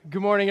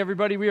Good morning,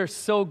 everybody. We are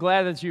so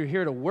glad that you're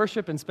here to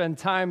worship and spend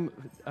time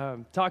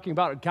talking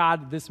about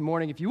God this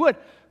morning. If you would,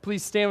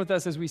 please stand with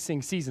us as we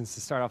sing Seasons to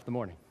start off the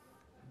morning.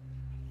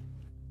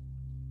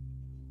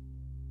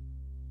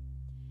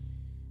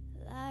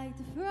 Like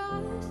the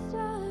frost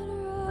on a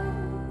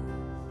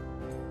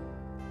rose,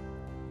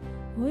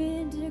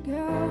 winter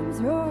comes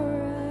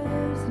for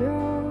us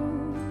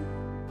all.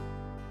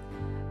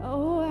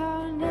 Oh,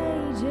 how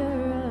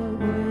nature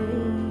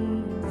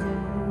acquaints us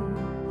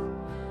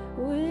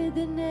with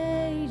the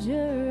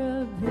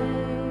nature of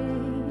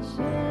patience,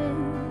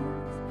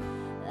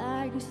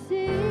 like a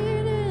seed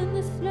in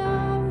the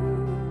snow.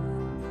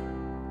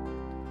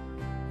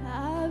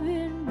 I've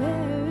been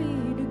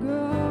buried to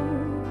grow,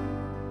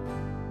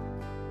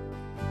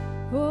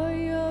 for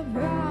your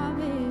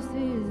promise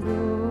is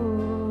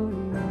loyal,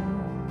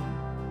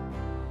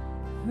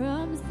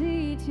 from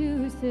sea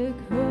to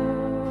sequoia,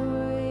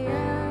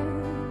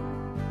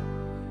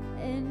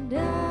 and I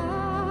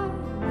know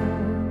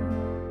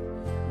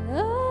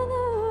though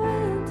the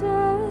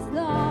winter's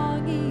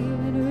long,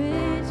 even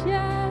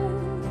richer,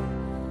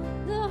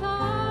 the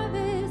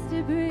harvest to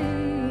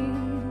bring.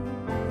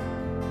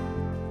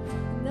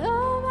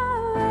 Though my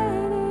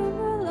waiting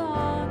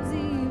prolongs,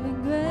 even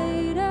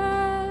greater,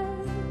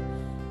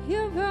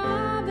 your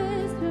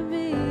promise for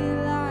me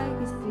like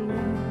a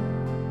seed,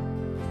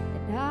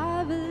 and I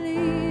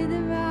believe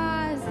that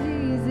my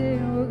season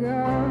will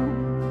come.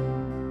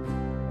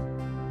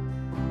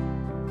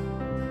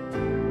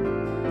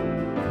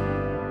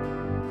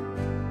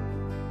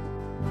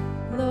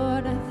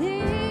 Lord, I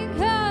think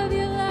of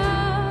your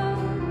love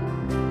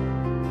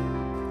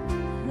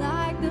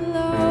like the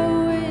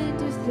low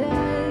winter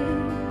day,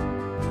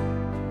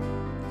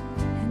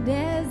 and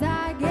as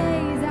I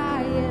gaze,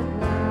 I am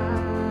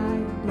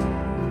blinded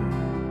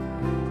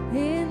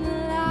in the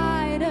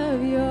light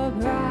of your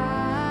brightness,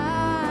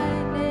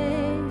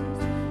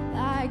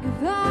 like a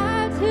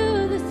fire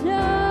to the soul.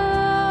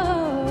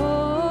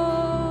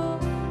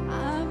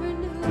 I'm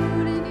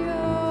renewed in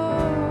your,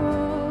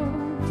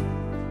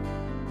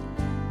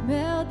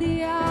 melt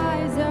the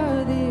eyes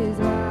of this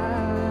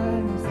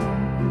wise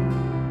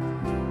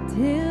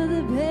till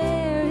the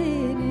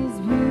parent is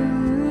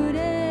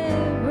beautiful,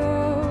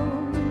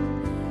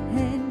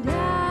 and I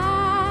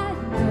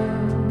know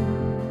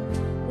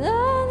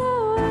though the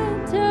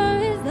winter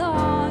is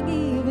long,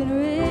 even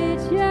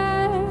richer,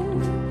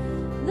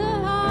 the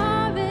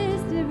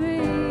harvest it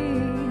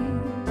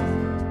brings.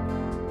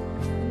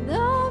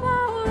 Though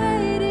my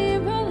waiting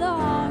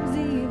prolongs,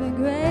 even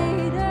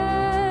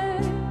greater,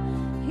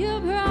 your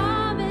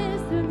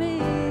promise to me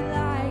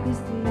like a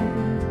seed,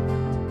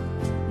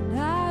 and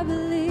I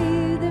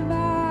believe that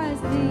my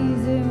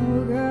season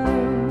will come.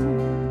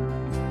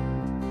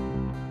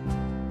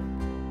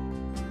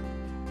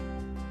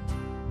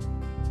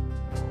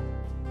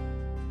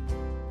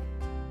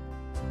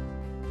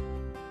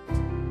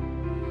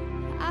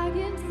 I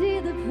can see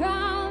the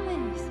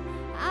promise,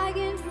 I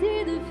can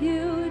see the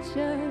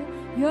future.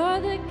 You're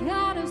the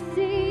God of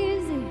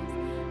seasons,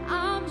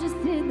 I'm just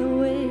in the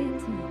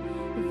winter.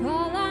 If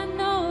all I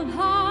know of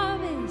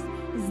harvest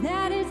is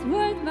that it's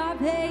worth my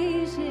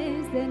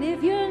patience, then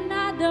if you're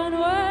not done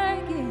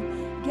working,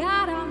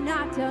 God, I'm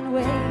not done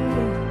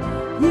waiting.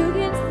 You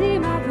can see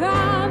my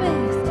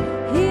promise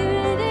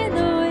even in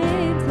the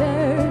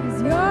winter,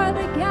 'cause you're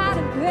the God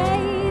of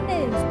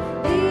greatness,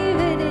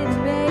 even in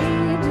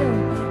danger.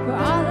 For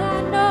all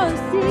I know of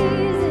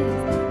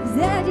seasons is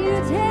that you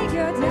take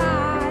your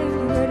time. You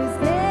could have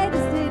stayed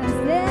just in a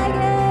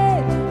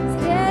second,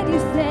 instead you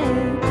say,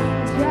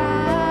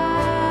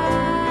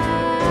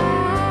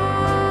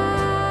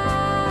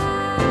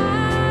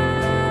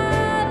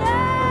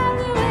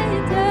 the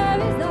winter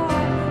is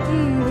long,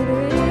 even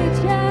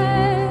richer,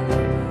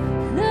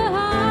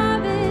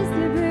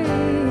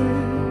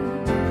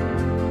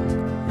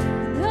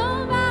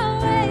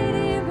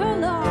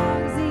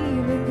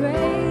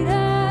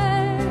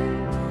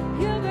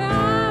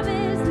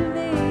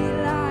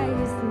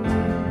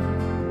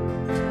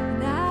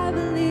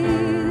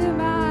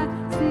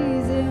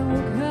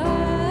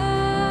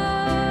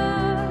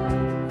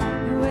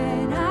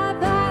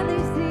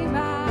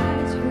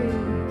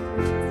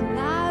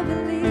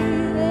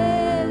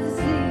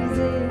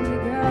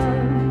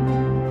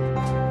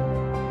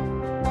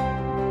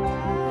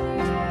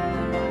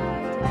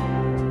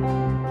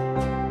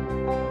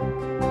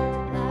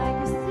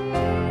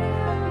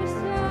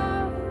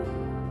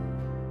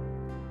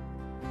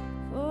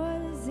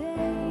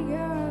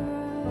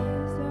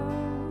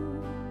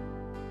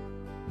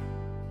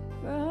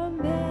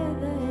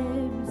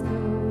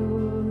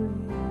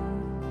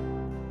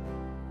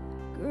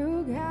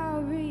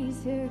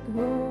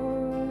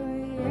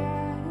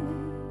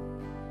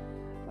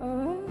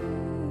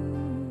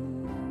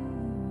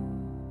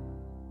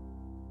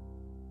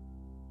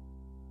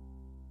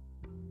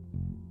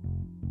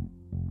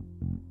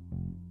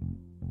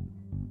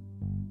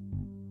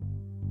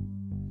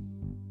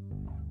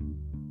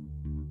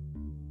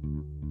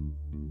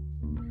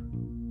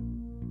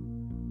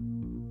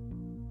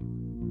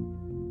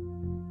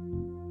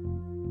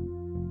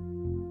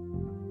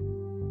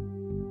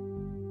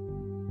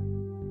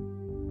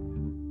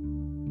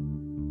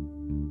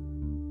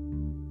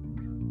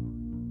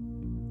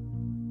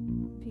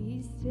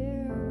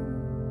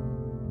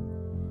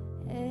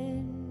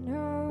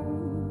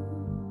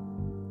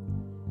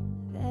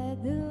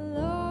 The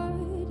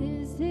Lord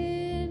is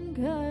in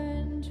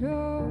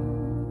control.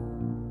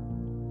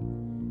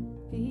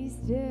 Be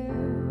still,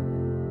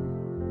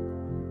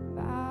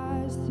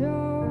 my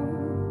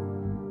soul.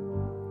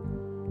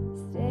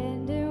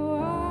 Stand and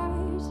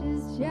watch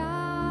as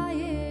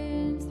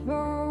giants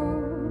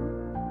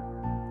fall.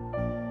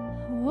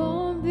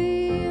 Won't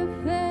be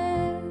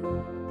afraid.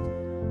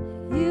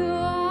 You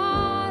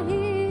are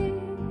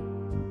here.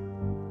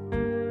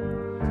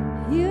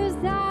 You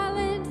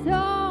silence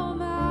all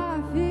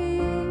my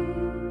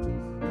fears.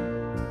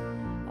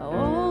 I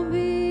won't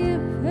be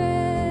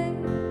afraid.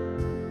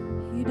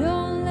 You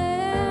don't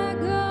let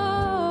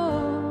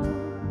go.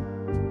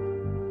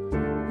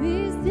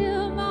 Be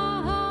still,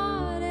 my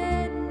heart,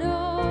 and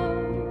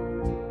know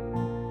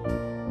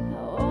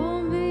I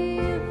won't be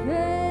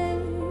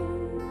afraid.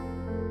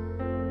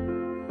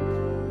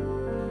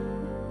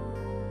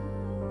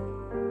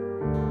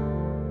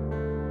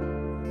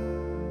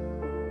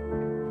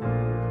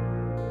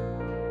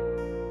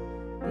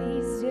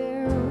 Be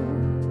still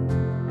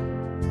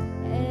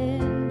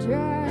and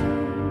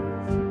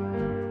trust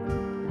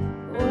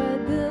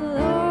what the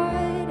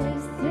Lord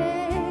has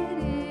said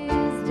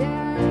is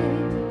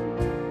done.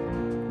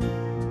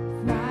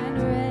 Find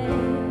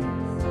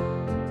rest,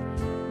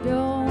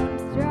 don't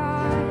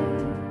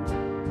strive.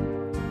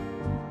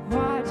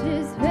 Watch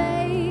His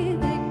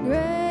faith and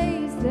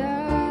grace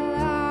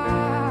alive.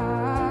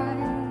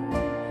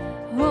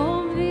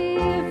 Won't be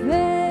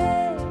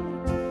afraid.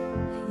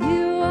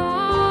 You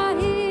are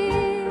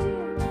here.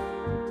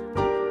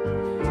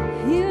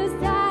 You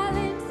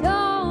silence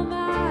all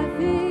my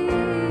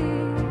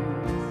fears.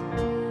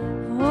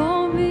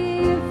 Won't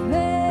be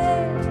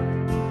afraid.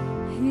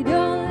 You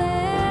don't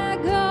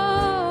let go.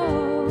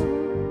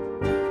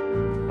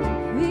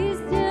 Be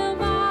still,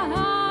 my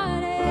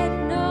heart,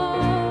 and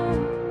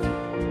know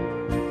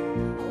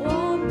I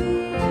won't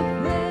be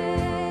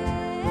afraid.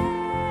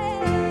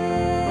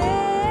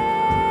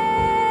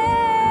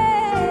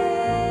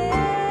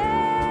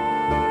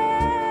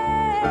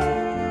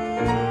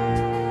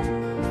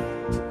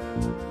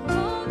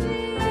 Won't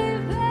be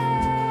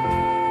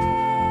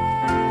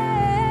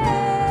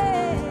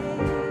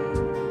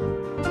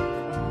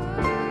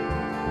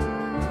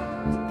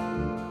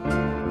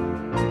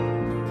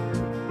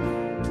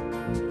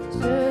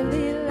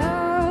Surely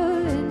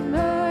love and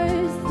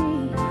mercy,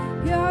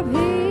 your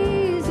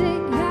peace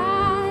and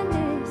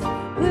kindness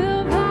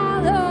will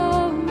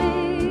follow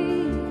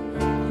me,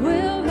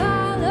 will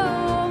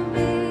follow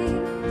me.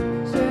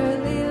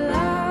 Surely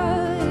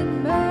love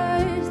and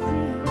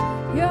mercy,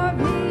 your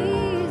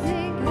peace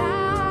and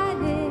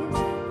kindness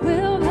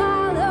will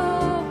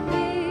follow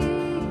me,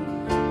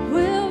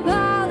 will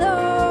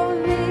follow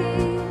me.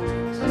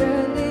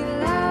 Surely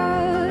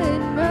love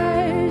and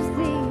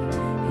mercy,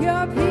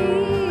 your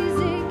peace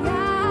and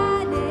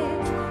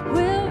kindness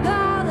will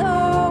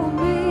follow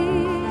me,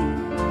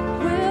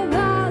 will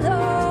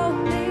follow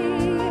me.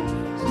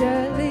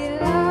 Surely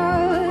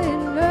love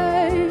and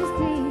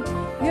mercy,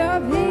 your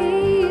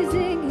peace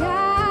and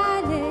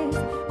kindness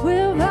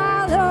will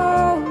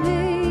follow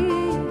me,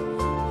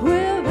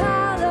 will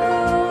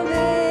follow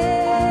me.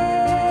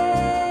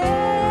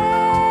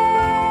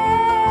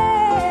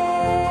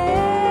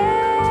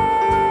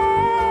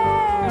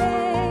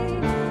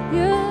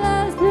 Your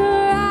love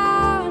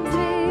surrounds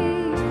me,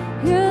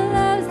 your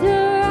love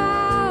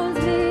surrounds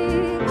me.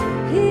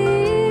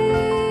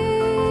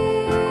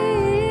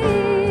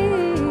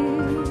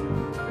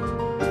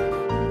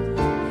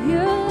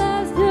 Your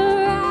love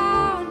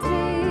surrounds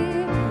me,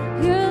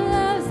 your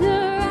love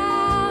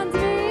surrounds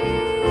me.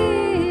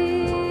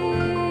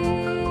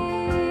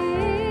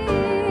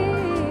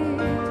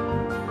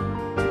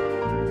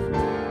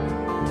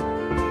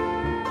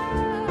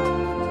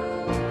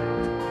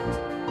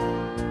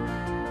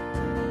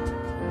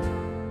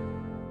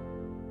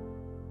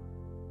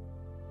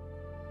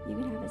 You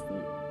can have a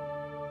seat.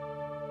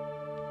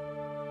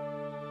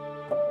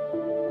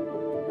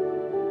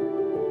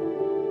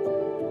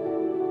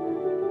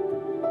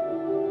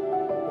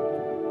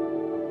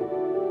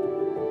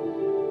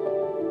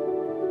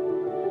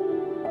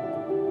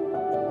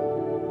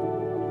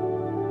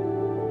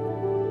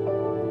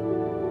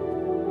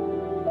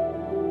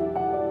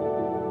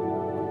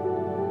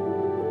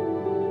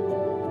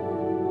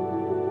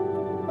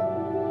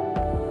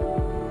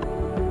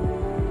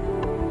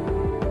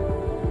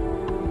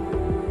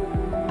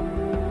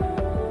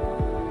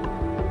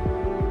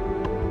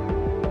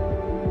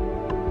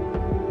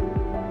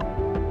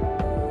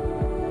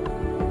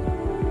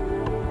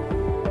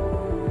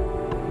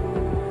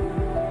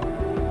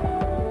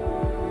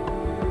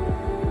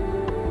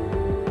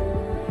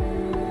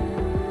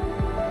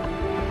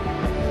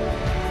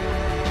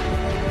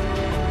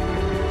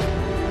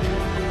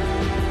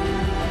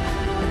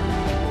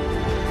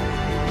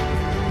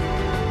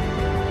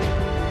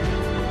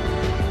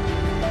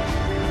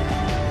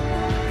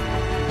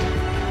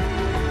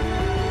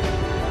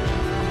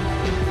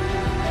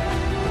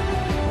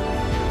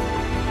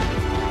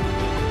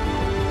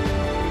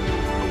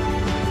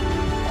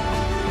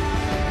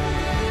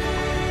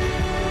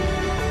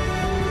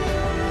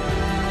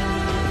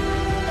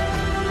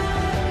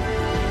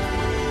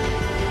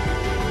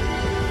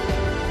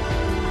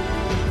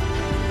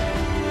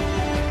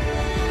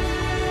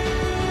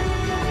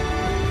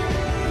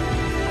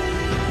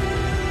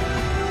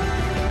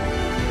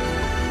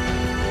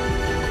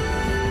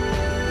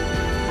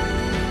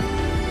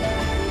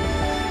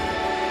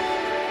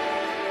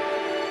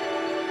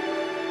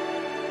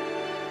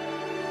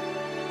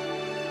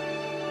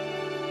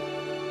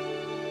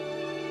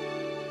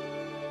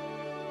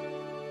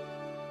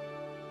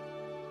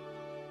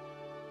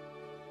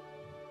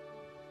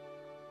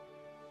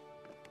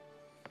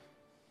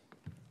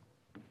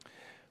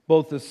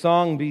 Both the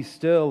song Be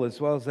Still as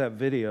well as that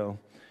video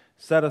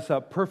set us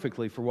up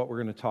perfectly for what we're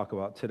going to talk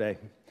about today.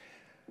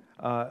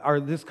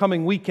 This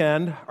coming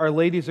weekend, our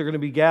ladies are going to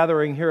be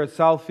gathering here at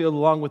Southfield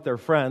along with their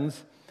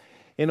friends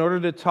in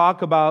order to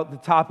talk about the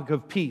topic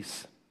of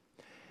peace.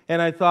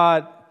 And I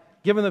thought,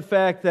 given the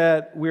fact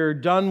that we're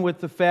done with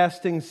the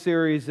fasting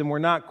series and we're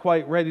not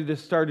quite ready to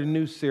start a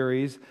new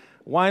series,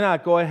 why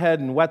not go ahead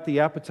and whet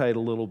the appetite a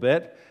little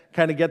bit,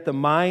 kind of get the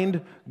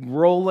mind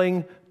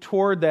rolling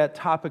toward that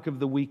topic of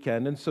the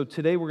weekend. And so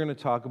today we're going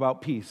to talk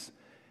about peace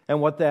and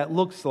what that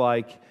looks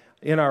like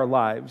in our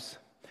lives.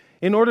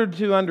 In order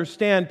to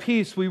understand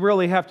peace, we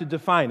really have to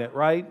define it,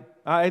 right?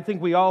 I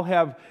think we all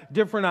have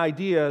different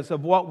ideas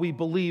of what we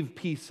believe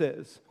peace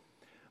is.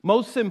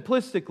 Most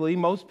simplistically,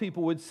 most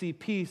people would see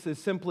peace as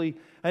simply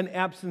an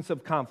absence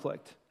of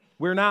conflict.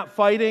 We're not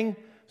fighting,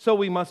 so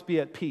we must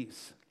be at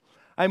peace.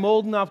 I'm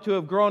old enough to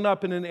have grown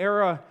up in an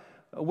era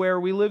where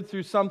we lived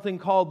through something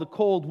called the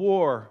Cold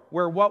War,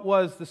 where what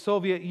was the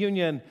Soviet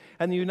Union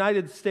and the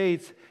United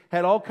States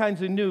had all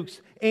kinds of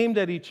nukes aimed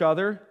at each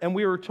other, and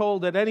we were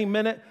told at any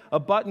minute a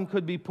button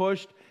could be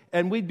pushed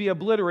and we'd be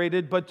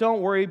obliterated, but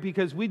don't worry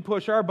because we'd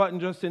push our button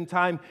just in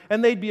time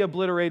and they'd be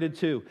obliterated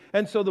too.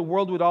 And so the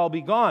world would all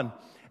be gone.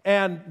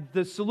 And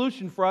the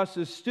solution for us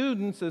as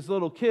students, as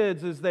little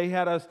kids, is they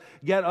had us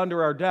get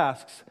under our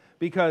desks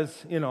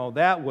because,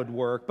 that would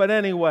work. But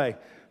anyway,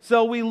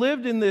 so we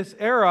lived in this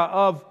era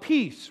of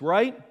peace,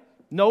 right?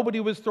 Nobody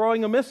was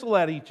throwing a missile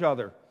at each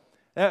other.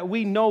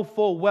 We know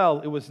full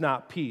well it was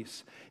not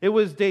peace. It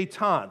was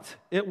détente.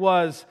 It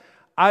was,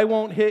 I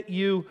won't hit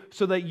you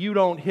so that you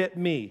don't hit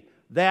me.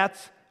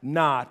 That's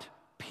not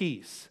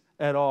peace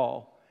at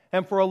all.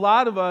 And for a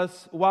lot of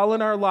us, while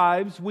in our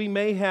lives we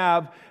may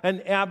have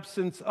an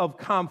absence of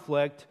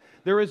conflict,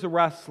 there is a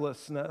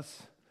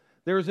restlessness.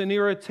 There's an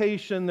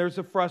irritation, there's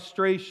a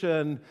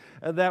frustration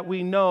that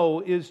we know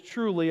is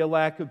truly a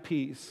lack of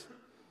peace.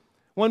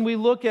 When we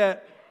look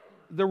at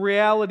the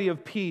reality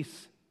of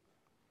peace,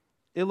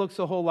 it looks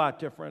a whole lot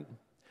different.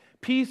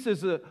 Peace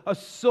is a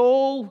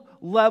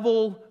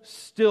soul-level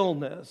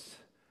stillness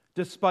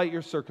despite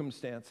your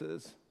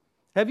circumstances.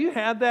 Have you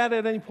had that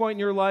at any point in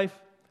your life?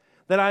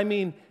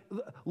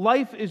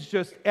 Life is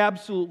just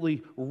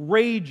absolutely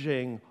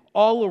raging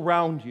all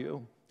around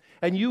you.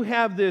 And you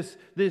have this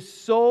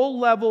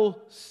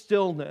soul-level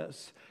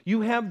stillness.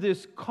 You have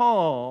this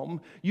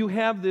calm. You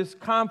have this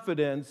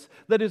confidence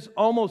that is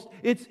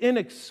it's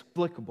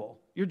inexplicable.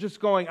 You're just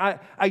going,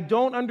 I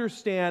don't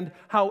understand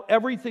how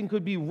everything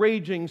could be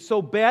raging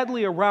so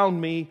badly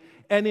around me,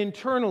 and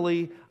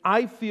internally,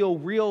 I feel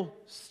real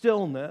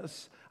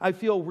stillness. I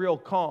feel real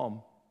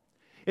calm.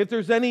 If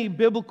there's any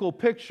biblical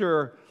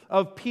picture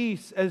of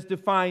peace as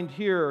defined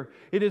here,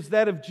 it is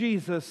that of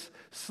Jesus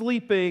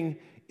sleeping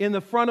in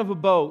the front of a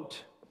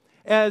boat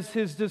as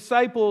his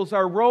disciples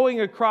are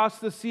rowing across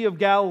the Sea of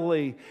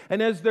Galilee.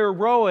 And as they're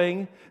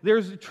rowing,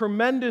 there's a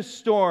tremendous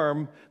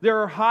storm. There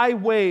are high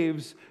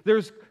waves.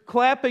 There's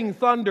clapping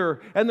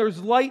thunder, and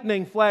there's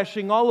lightning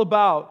flashing all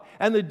about.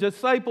 And the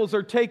disciples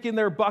are taking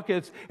their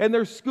buckets, and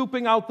they're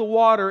scooping out the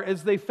water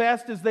as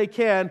fast as they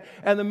can.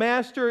 And the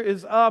master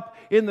is up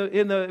in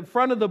the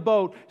front of the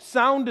boat,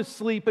 sound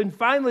asleep. And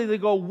finally they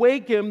go,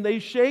 wake him. They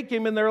shake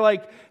him, and they're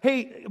like,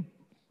 hey,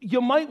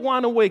 you might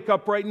want to wake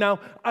up right now.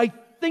 I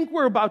think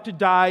we're about to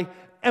die,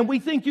 and we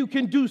think you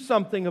can do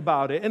something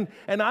about it.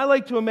 And I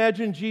like to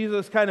imagine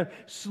Jesus kind of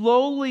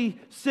slowly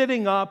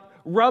sitting up,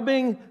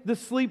 rubbing the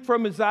sleep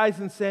from his eyes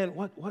and saying,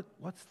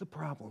 what's the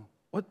problem?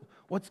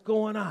 What's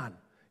going on?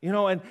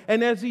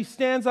 And as he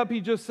stands up, he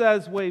just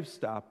says, waves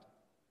stop,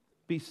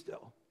 be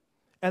still.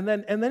 And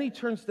then he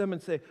turns to them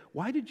and say,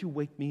 why did you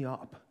wake me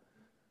up?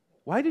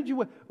 Why did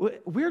you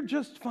we're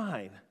just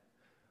fine.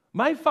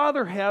 My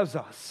Father has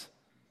us.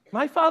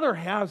 My Father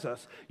has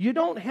us. You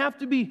don't have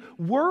to be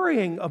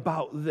worrying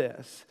about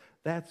this.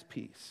 That's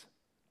peace.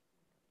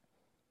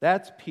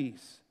 That's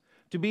peace.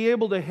 To be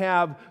able to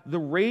have the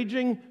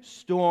raging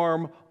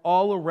storm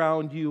all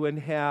around you and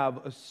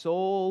have a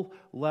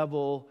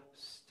soul-level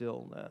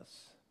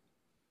stillness.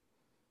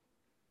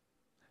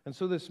 And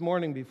so this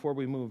morning, before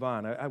we move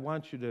on, I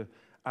want you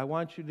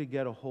to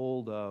get a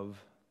hold of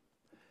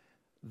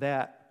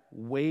that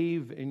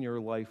wave in your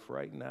life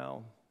right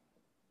now.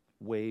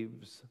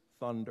 Waves,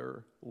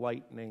 thunder,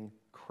 lightning,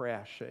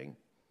 crashing.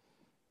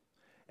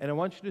 And I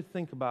want you to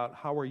think about,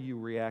 how are you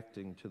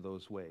reacting to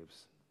those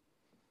waves?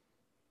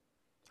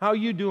 How are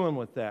you doing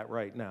with that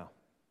right now?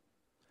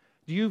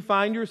 Do you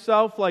find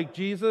yourself like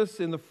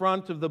Jesus in the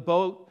front of the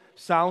boat,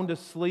 sound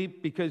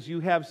asleep, because you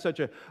have such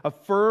a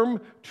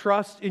firm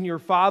trust in your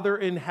Father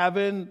in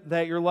heaven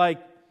that you're like,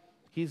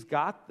 He's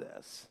got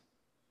this?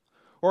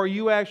 Or are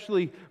you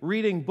actually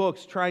reading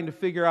books trying to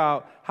figure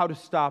out how to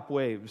stop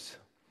waves?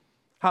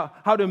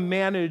 How to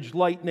manage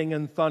lightning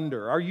and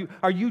thunder? Are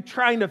you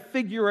trying to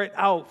figure it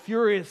out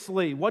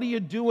furiously? What are you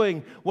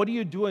doing? What are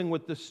you doing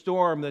with the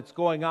storm that's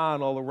going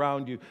on all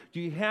around you? Do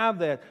you have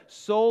that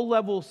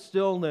soul-level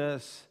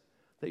stillness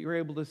that you're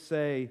able to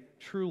say,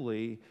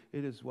 truly,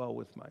 it is well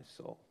with my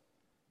soul?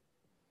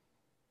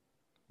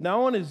 Now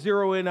I want to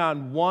zero in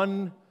on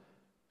one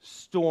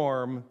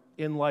storm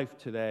in life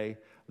today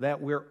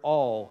that we're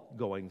all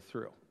going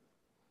through.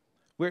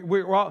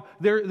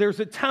 There's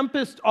a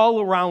tempest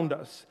all around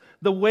us.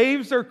 The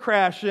waves are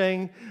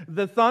crashing.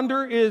 The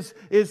thunder is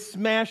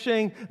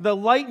smashing. The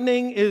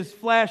lightning is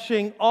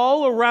flashing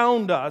all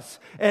around us.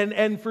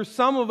 And for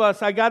some of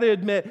us, I got to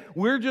admit,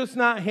 we're just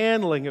not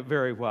handling it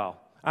very well.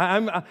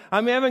 I'm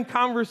having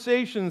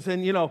conversations,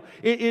 and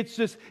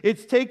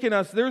it's taken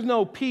us. There's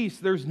no peace.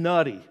 There's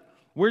nutty.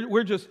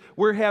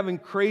 We're having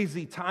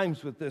crazy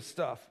times with this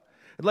stuff.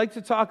 I'd like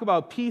to talk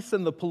about peace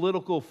in the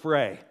political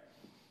fray.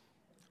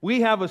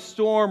 We have a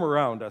storm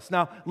around us.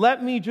 Now,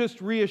 let me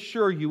just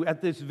reassure you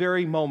at this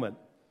very moment,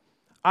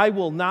 I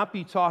will not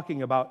be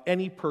talking about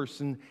any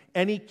person,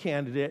 any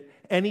candidate,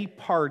 any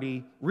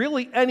party,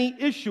 really any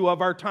issue of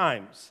our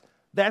times.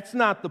 That's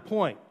not the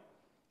point.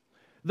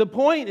 The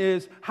point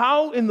is,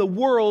 how in the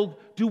world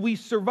do we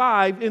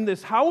survive in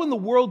this? How in the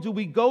world do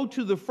we go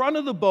to the front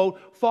of the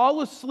boat,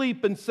 fall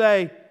asleep, and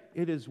say,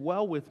 "It is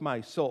well with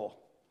my soul,"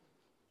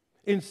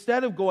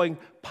 instead of going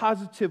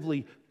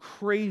positively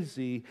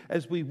crazy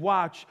as we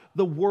watch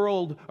the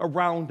world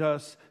around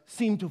us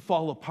seem to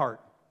fall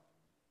apart?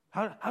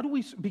 How do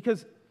we?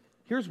 Because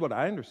here's what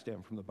I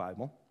understand from the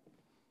Bible.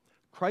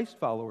 Christ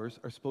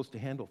followers are supposed to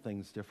handle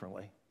things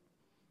differently.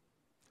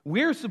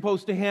 We're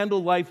supposed to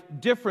handle life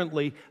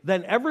differently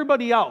than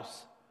everybody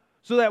else,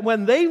 so that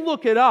when they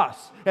look at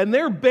us and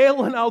they're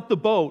bailing out the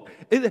boat,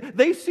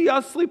 they see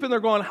us sleeping, they're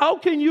going, "How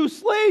can you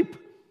sleep?"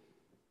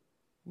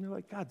 And you're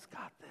like, "God's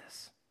got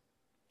this.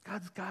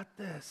 God's got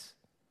this.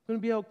 It's going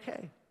to be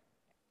okay."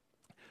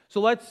 So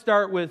let's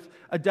start with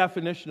a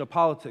definition of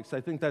politics.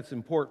 I think that's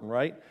important,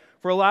 right?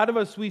 For a lot of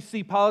us, we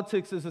see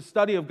politics as a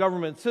study of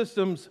government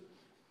systems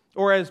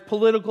or as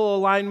political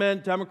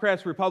alignment,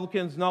 Democrats,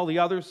 Republicans, and all the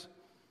others.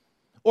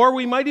 Or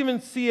we might even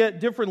see it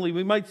differently.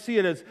 We might see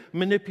it as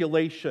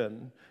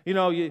manipulation.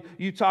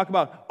 You talk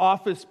about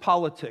office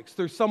politics.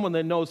 There's someone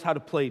that knows how to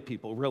play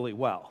people really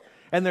well.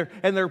 And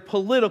they're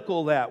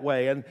political that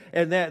way, and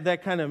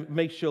that kind of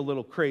makes you a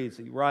little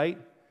crazy, right?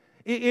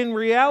 In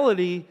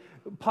reality,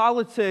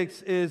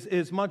 politics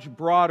is much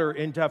broader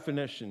in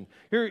definition.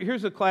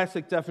 Here's a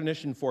classic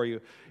definition for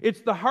you.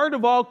 It's the heart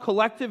of all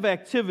collective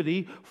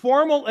activity,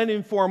 formal and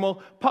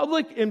informal,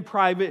 public and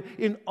private,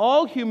 in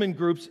all human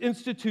groups,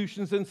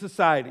 institutions, and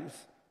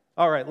societies.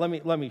 All right,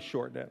 let me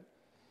shorten it.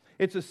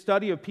 It's a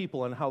study of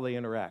people and how they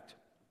interact.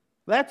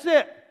 That's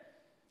it.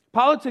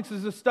 Politics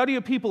is a study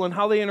of people and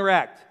how they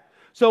interact.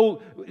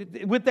 So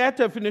with that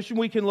definition,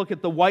 we can look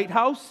at the White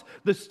House,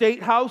 the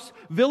State House,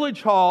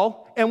 Village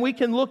Hall, and we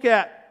can look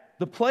at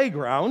the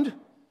playground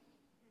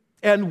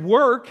and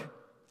work,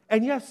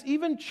 and yes,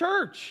 even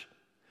church.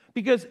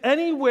 Because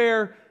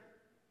anywhere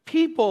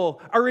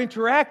people are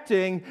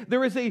interacting,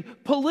 there is a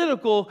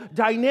political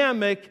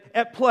dynamic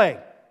at play.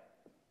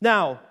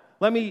 Now,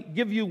 let me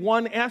give you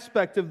one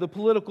aspect of the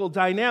political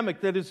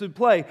dynamic that is at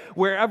play.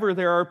 Wherever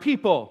there are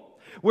people,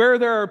 where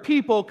there are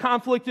people,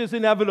 conflict is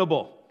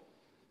inevitable.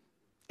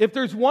 If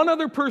there's one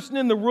other person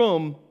in the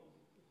room,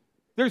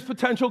 there's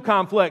potential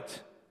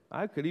conflict.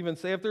 I could even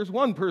say if there's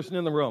one person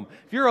in the room.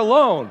 If you're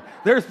alone,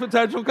 there's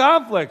potential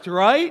conflict,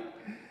 right?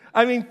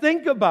 I mean,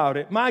 think about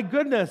it. My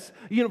goodness.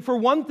 For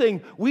one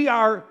thing, we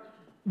are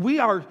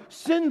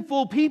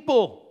sinful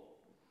people.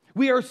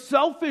 We are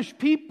selfish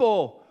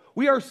people.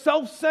 We are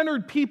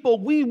self-centered people.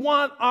 We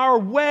want our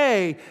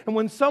way. And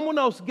when someone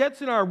else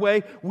gets in our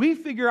way, we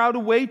figure out a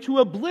way to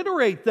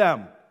obliterate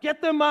them,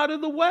 get them out of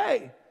the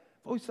way.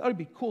 I always thought it'd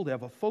be cool to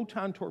have a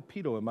photon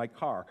torpedo in my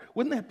car.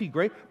 Wouldn't that be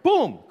great?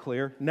 Boom,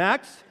 clear.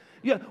 Next.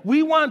 Yeah,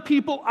 we want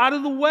people out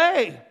of the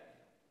way.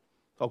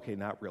 Okay,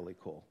 not really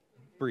cool.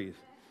 Breathe.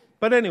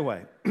 But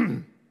anyway,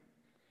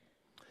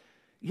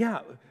 yeah,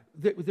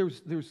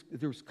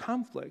 there's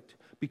conflict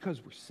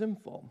because we're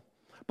sinful.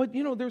 But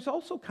there's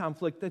also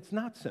conflict that's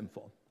not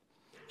sinful.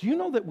 Do you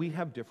know that we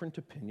have different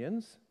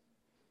opinions?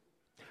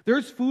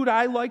 There's food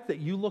I like that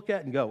you look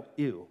at and go,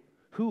 "Ew,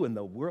 who in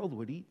the world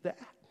would eat that?"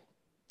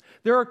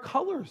 There are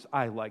colors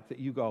I like that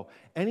you go,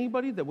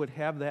 anybody that would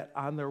have that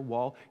on their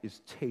wall is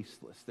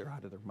tasteless. They're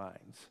out of their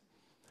minds.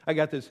 I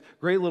got this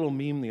great little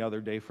meme the other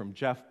day from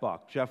Jeff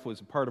Buck. Jeff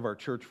was a part of our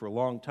church for a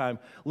long time,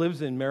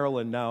 lives in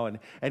Maryland now, and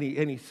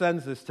he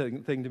sends this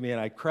thing to me, and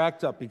I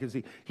cracked up because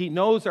he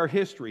knows our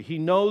history. He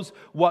knows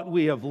what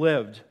we have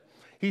lived.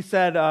 He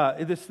said,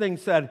 this thing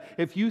said,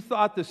 "If you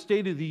thought the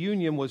State of the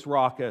Union was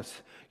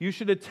raucous, you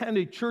should attend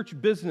a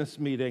church business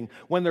meeting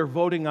when they're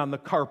voting on the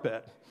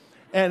carpet."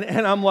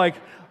 And I'm like,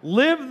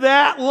 live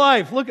that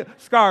life. Look at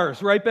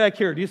scars right back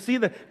here. Do you see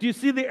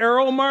the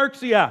arrow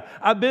marks? Yeah,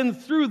 I've been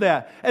through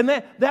that. And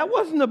that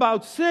wasn't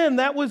about sin.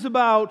 That was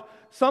about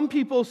some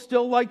people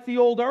still like the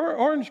old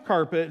orange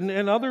carpet,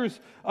 and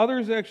others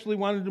actually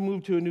wanted to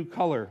move to a new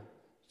color.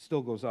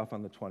 Still goes off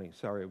on the 20.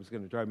 Sorry, it was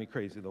going to drive me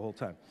crazy the whole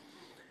time.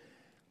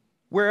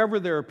 Wherever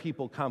there are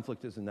people,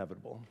 conflict is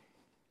inevitable.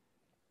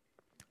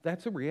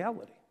 That's a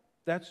reality.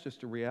 That's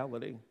just a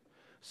reality.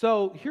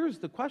 So here's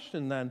the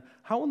question then.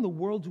 How in the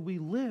world do we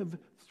live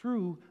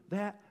through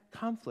that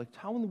conflict?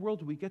 How in the world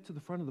do we get to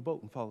the front of the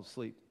boat and fall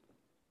asleep?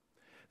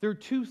 There are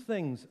two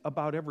things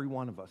about every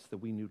one of us that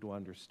we need to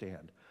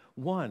understand.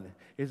 One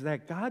is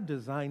that God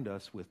designed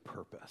us with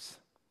purpose.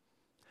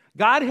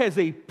 God has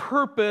a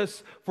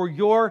purpose for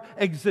your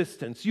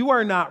existence. You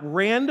are not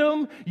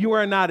random. You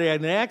are not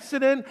an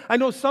accident. I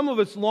know some of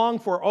us long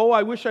for,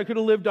 I wish I could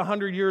have lived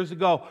 100 years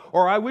ago,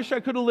 or I wish I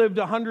could have lived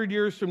 100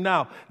 years from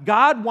now.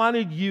 God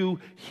wanted you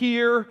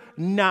here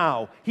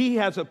now. He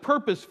has a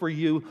purpose for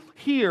you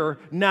here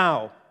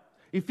now.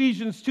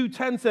 Ephesians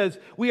 2:10 says,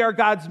 we are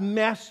God's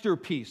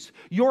masterpiece.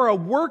 You're a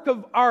work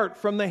of art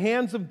from the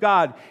hands of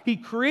God. He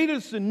created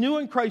us anew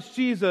in Christ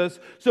Jesus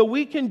so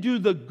we can do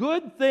the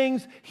good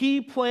things He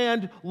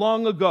planned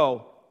long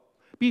ago.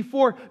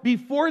 Before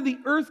the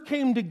earth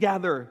came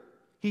together,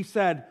 He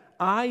said,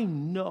 I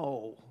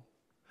know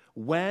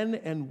when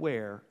and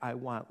where I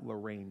want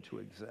Lorraine to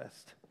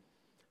exist.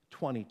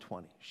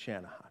 2020,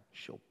 Shanahan,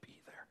 she'll be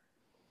there.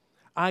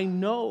 I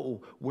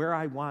know where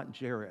I want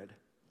Jared.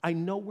 I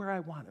know where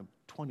I want him.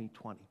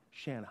 2020,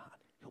 Shanahan,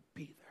 he'll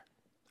be there.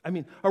 I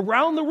mean,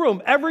 around the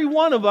room, every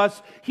one of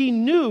us, He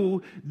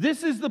knew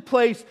this is the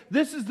place,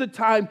 this is the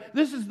time,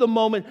 this is the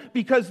moment,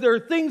 because there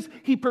are things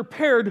He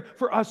prepared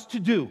for us to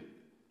do.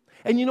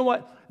 And you know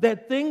what?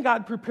 That thing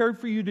God prepared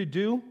for you to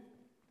do,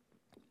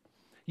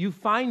 you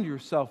find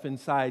yourself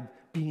inside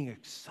being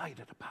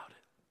excited about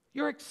it.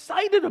 You're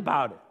excited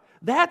about it.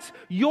 That's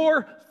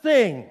your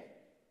thing.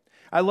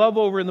 I love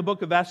over in the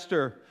book of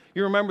Esther,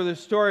 you remember this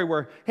story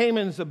where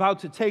Haman's about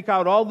to take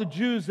out all the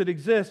Jews that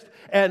exist,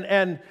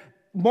 and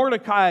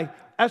Mordecai,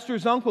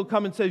 Esther's uncle,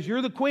 comes and says,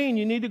 you're the queen,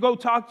 you need to go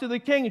talk to the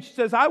king. And she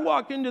says, I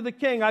walk into the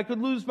king, I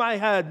could lose my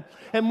head.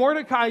 And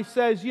Mordecai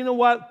says, you know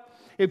what?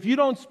 If you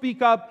don't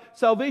speak up,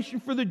 salvation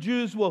for the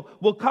Jews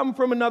will come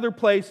from another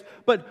place.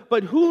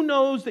 But who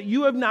knows that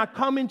you have not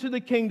come into the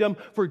kingdom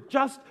for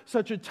just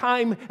such a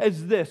time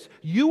as this?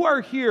 You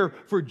are here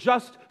for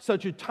just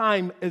such a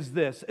time as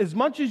this. As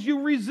much as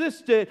you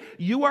resist it,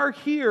 you are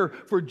here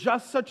for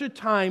just such a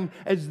time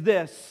as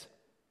this.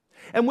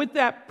 And with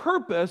that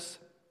purpose,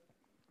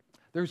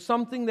 there's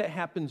something that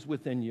happens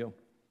within you.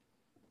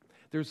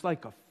 There's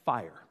like a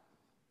fire.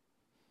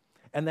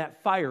 And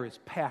that fire is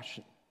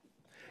passion.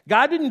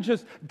 God didn't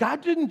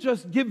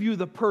just give you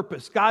the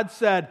purpose. God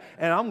said,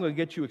 and I'm going to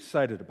get you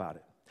excited about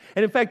it.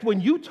 And in fact, when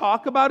you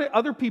talk about it,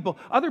 other people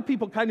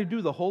kind of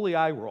do the holy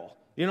eye roll.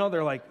 You know,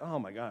 they're like, oh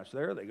my gosh,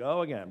 there they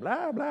go again,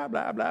 blah, blah,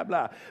 blah, blah,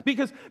 blah.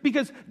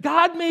 Because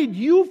God made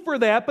you for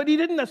that, but He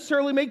didn't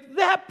necessarily make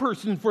that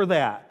person for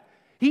that.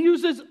 He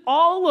uses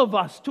all of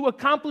us to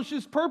accomplish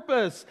His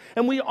purpose.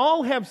 And we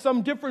all have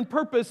some different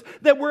purpose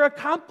that we're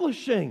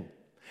accomplishing.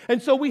 And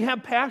so we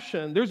have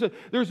passion. There's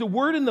a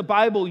word in the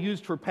Bible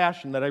used for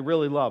passion that I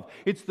really love.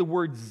 It's the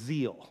word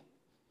zeal.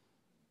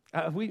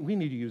 We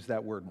need to use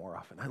that word more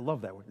often. I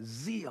love that word,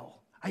 zeal.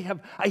 I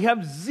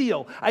have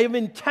zeal. I have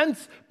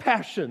intense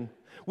passion.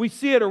 We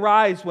see it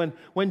arise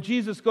when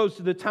Jesus goes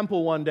to the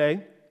temple one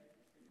day.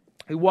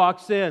 He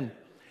walks in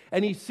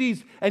and he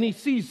sees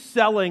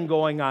selling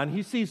going on.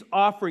 He sees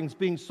offerings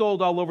being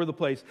sold all over the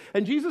place.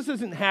 And Jesus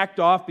isn't hacked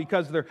off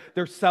because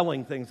they're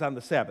selling things on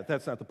the Sabbath.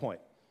 That's not the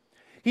point.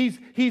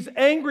 He's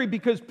angry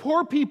because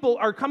poor people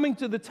are coming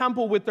to the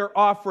temple with their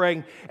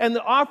offering, and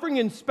the offering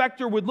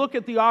inspector would look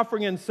at the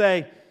offering and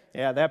say,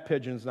 yeah, that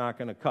pigeon's not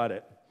going to cut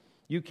it.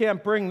 You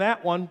can't bring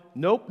that one.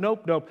 Nope.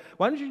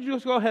 Why don't you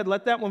just go ahead,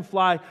 let that one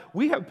fly?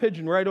 We have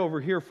pigeon right over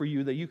here for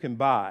you that you can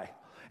buy.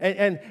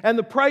 And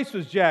the price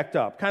was jacked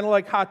up, kind of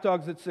like hot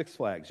dogs at Six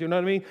Flags. You know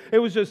what I mean? It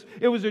was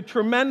a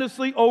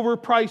tremendously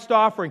overpriced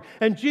offering.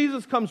 And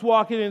Jesus comes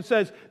walking in and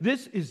says,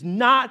 this is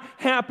not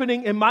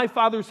happening in my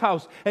Father's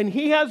house. And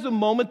He has a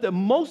moment that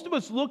most of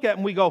us look at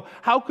and we go,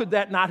 how could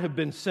that not have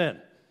been sin?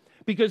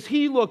 Because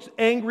He looks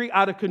angry,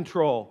 out of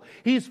control.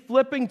 He's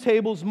flipping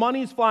tables,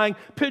 money's flying,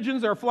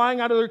 pigeons are flying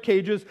out of their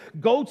cages,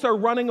 goats are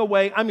running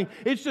away. I mean,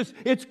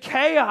 it's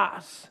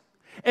chaos.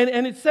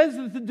 And it says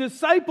that the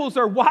disciples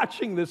are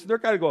watching this. They're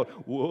kind of going,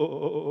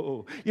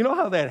 whoa. You know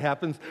how that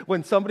happens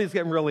when somebody's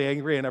getting really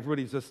angry and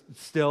everybody's just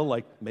still,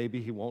 like,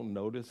 maybe he won't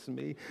notice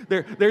me.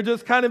 They're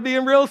just kind of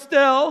being real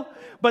still.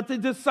 But the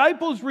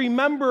disciples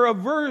remember a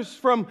verse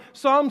from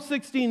Psalm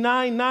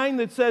 69:9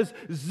 that says,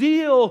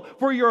 zeal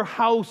for your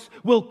house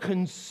will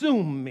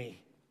consume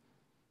me.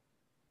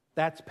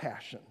 That's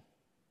passion.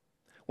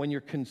 When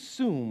you're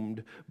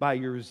consumed by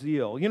your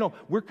zeal. You know,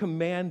 we're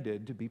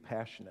commanded to be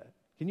passionate.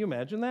 Can you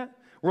imagine that?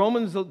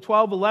 Romans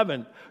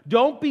 12:11.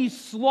 Don't be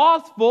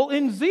slothful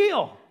in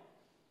zeal.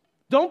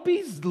 Don't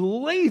be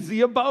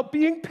lazy about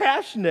being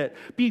passionate.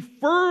 Be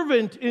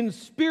fervent in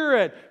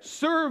spirit.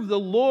 Serve the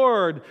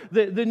Lord.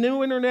 The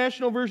New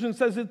International Version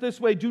says it this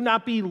way. Do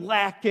not be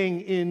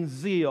lacking in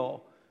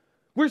zeal.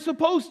 We're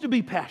supposed to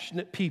be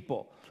passionate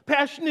people.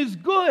 Passion is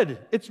good.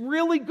 It's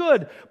really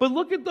good. But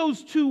look at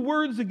those two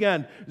words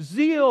again.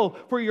 Zeal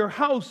for your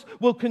house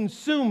will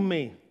consume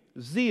me.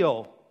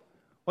 Zeal.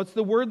 What's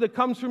the word that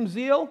comes from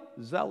zeal?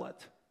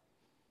 Zealot.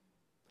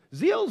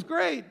 Zeal's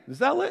great.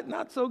 Zealot,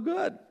 not so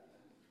good.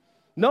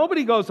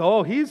 Nobody goes,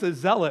 oh, he's a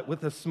zealot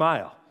with a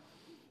smile.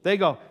 They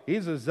go,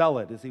 he's a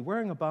zealot. Is he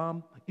wearing a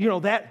bomb? You know,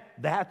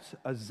 that's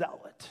a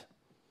zealot.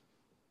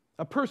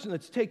 A person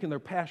that's taken their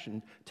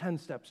passion 10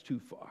 steps too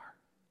far.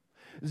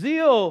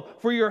 Zeal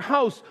for your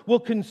house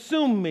will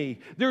consume me.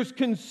 There's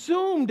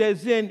consumed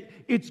as in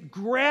it's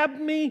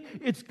grabbed me,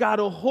 it's got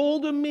a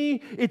hold of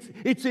me, it's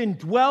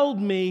indwelled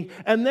me.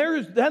 And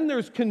then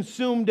there's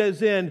consumed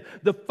as in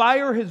the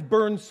fire has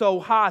burned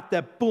so hot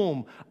that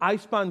boom, I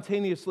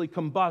spontaneously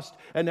combust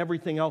and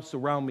everything else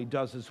around me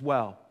does as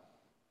well.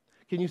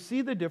 Can you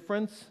see the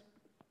difference?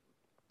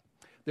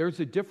 There's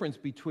a difference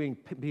between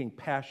being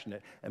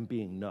passionate and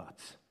being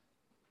nuts.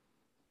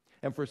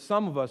 And for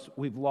some of us,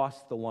 we've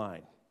lost the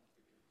line.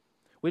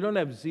 We don't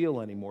have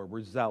zeal anymore.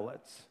 We're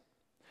zealots.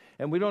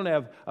 And we don't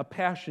have a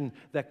passion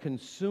that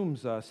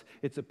consumes us.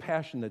 It's a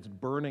passion that's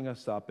burning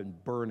us up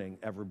and burning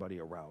everybody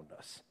around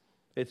us.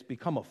 It's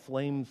become a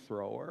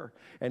flamethrower,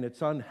 and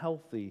it's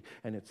unhealthy,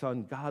 and it's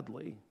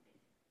ungodly.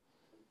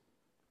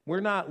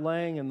 We're not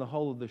laying in the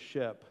hull of the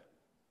ship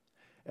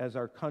as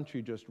our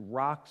country just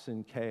rocks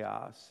in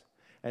chaos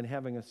and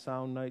having a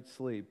sound night's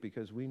sleep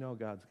because we know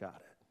God's got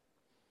it.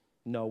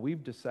 No,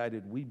 we've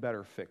decided we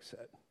better fix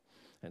it.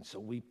 And so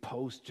we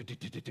post,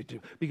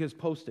 because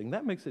posting,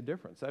 that makes a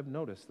difference. I've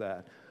noticed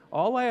that.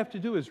 All I have to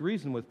do is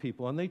reason with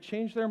people, and they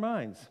change their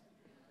minds.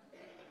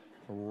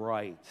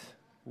 Right.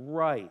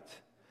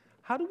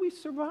 How do we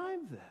survive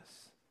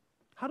this?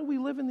 How do we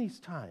live in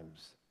these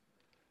times?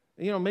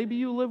 You know, maybe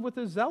you live with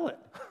a zealot.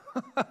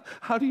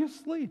 How do you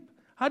sleep?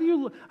 How do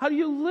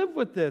you live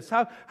with this?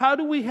 How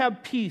do we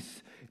have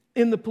peace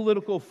in the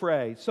political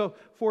fray? So,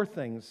 4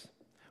 things.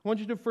 I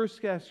want you to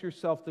first ask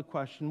yourself the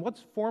question,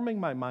 what's forming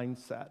my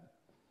mindset?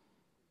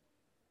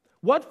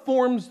 What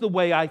forms the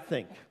way I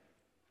think?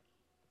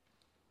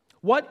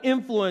 What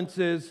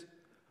influences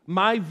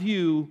my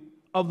view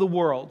of the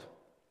world?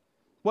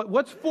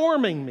 What's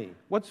forming me?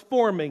 What's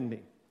forming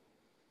me?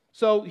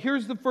 So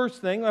here's the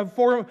first thing. A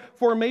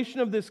formation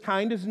of this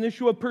kind is an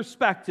issue of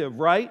perspective,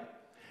 right?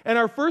 And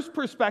our first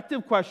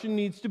perspective question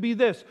needs to be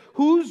this: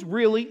 who's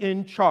really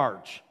in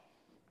charge?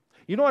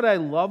 You know what I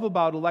love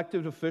about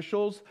elected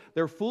officials?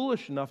 They're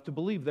foolish enough to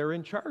believe they're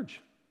in charge.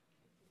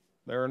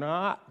 They're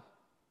not.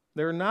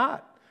 They're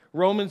not.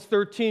 Romans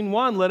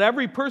 13:1, let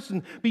every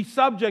person be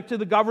subject to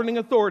the governing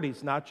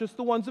authorities, not just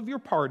the ones of your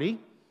party,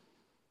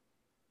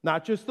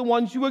 not just the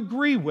ones you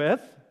agree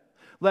with.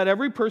 Let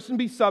every person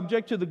be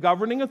subject to the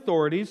governing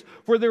authorities,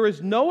 for there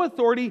is no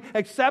authority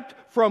except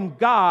from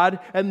God,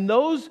 and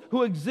those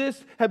who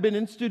exist have been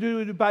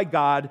instituted by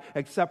God,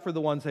 except for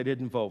the ones I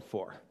didn't vote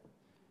for,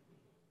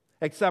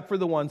 except for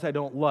the ones I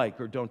don't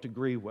like or don't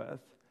agree with.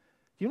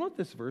 Do you know what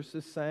this verse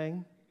is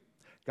saying?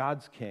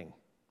 God's king.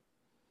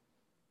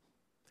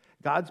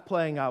 God's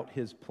playing out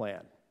his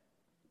plan.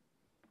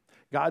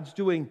 God's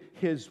doing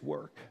his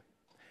work.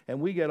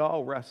 And we get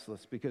all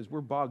restless because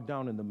we're bogged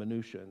down in the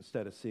minutia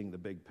instead of seeing the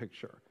big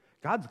picture.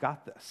 God's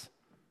got this.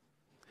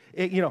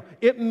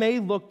 It may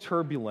look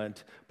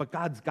turbulent, but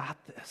God's got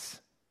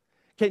this.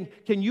 Can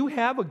you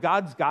have a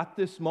God's got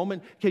this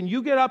moment? Can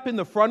you get up in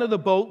the front of the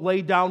boat,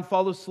 lay down,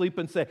 fall asleep,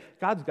 and say,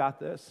 God's got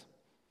this?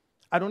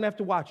 I don't have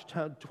to watch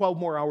 12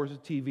 more hours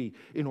of TV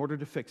in order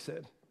to fix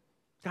it.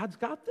 God's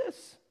got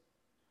this.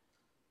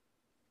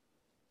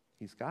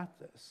 He's got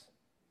this.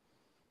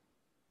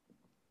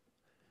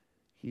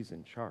 He's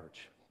in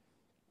charge.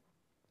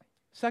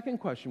 Second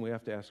question we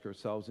have to ask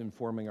ourselves in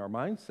forming our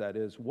mindset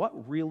is,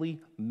 what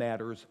really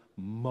matters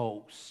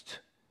most?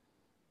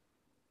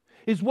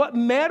 Is what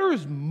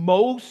matters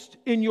most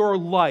in your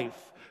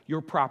life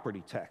your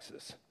property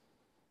taxes?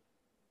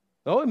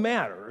 Oh, it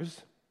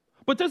matters.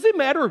 But does it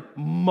matter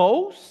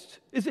most?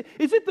 Is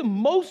it the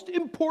most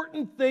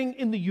important thing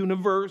in the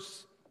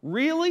universe?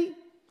 Really?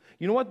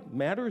 You know what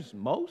matters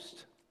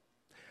most?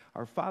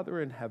 Our Father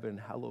in heaven,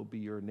 hallowed be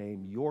your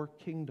name. Your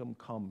kingdom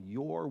come,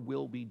 your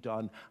will be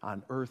done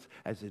on earth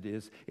as it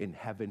is in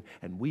heaven.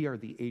 And we are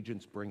the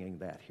agents bringing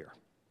that here.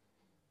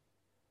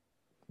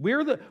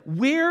 We're the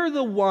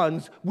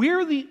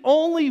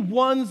only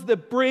ones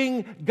that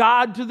bring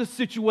God to the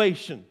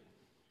situation.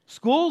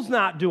 School's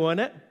not doing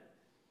it.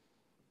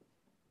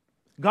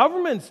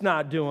 Government's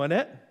not doing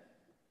it.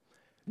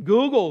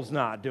 Google's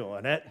not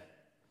doing it.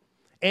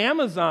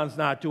 Amazon's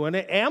not doing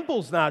it.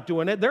 Apple's not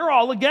doing it. They're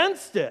all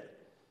against it.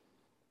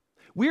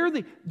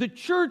 The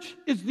church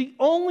is the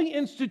only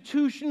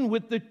institution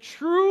with the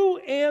true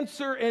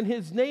answer, and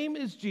his name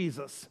is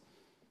Jesus.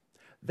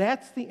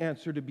 That's the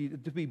answer to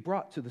be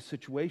brought to the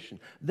situation.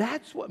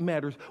 That's what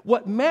matters.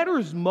 What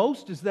matters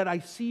most is that I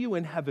see you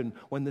in heaven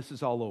when this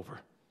is all over.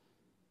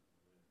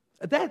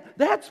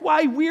 That's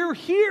why we're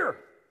here.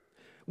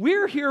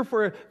 We're here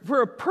for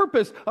a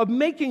purpose of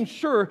making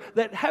sure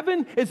that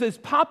heaven is as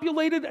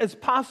populated as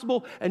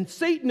possible, and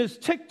Satan is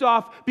ticked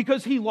off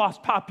because he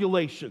lost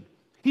population.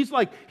 He's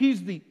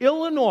the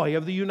Illinois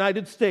of the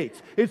United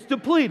States. It's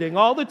depleting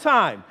all the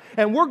time.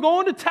 And we're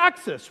going to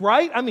Texas,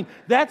 right? I mean,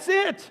 that's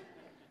it.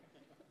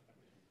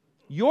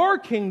 Your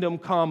kingdom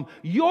come,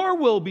 your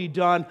will be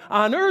done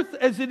on earth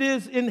as it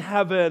is in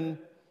heaven.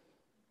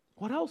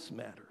 What else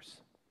matters?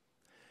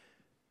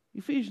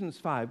 Ephesians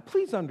 5,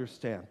 please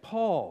understand,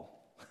 Paul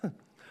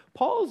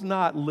Paul's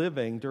not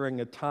living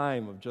during a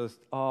time of just,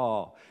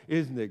 oh,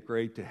 isn't it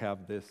great to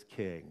have this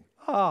king?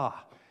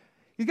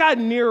 He's got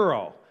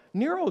Nero.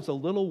 Nero's a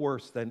little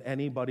worse than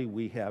anybody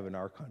we have in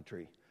our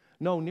country.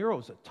 No,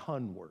 Nero's a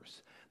ton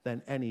worse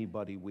than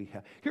anybody we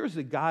have. Here's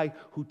a guy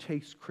who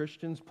takes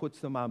Christians, puts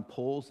them on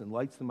poles, and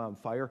lights them on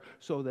fire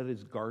so that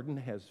his garden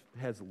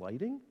has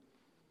lighting.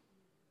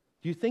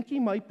 Do you think he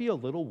might be a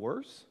little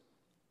worse?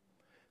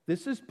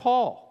 This is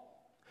Paul.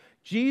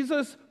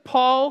 Jesus,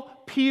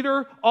 Paul,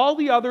 Peter, all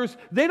the others,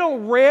 they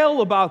don't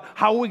rail about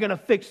how we're going to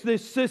fix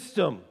this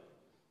system.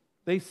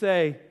 They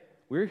say,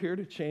 we're here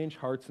to change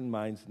hearts and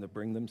minds and to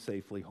bring them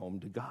safely home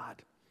to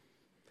God.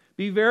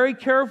 Be very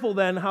careful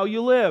then how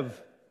you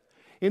live.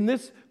 In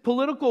this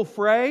political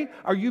fray,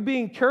 are you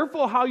being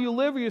careful how you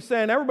live, or are you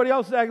saying everybody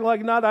else is acting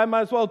like not, I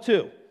might as well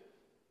too?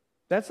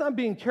 That's not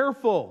being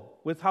careful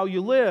with how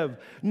you live.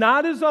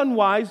 Not as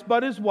unwise,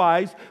 but as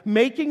wise,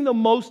 making the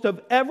most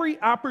of every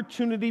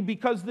opportunity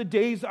because the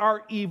days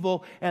are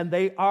evil, and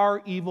they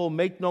are evil.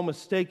 Make no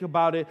mistake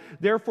about it.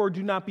 Therefore,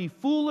 do not be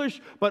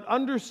foolish, but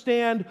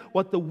understand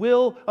what the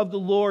will of the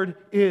Lord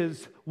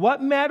is.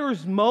 What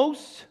matters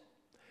most?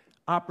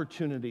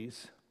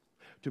 Opportunities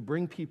to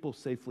bring people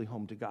safely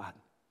home to God.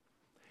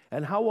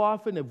 And how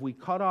often have we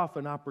cut off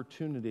an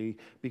opportunity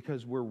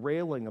because we're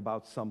railing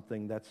about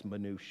something that's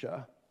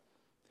minutia?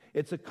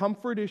 It's a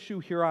comfort issue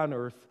here on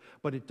earth,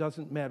 but it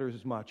doesn't matter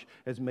as much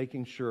as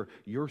making sure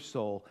your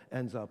soul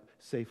ends up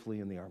safely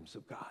in the arms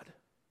of God.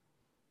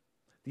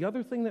 The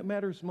other thing that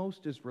matters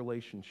most is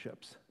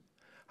relationships.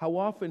 How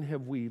often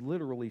have we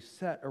literally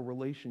set a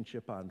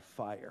relationship on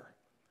fire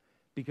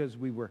because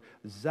we were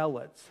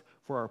zealots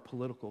for our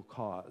political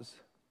cause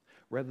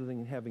rather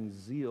than having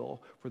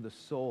zeal for the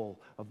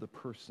soul of the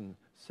person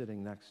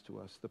sitting next to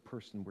us, the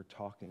person we're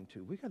talking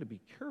to? We've got to be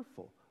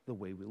careful the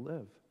way we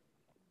live.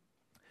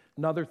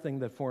 Another thing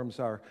that forms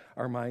our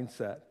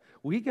mindset,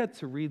 we get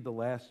to read the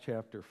last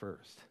chapter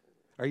first.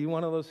 Are you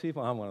one of those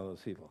people? I'm one of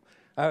those people.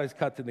 I always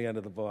cut to the end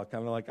of the book.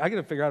 I'm like, I got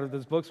to figure out if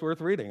this book's worth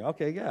reading.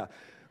 Okay, yeah.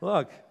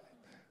 Look,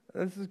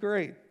 this is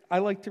great. I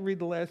like to read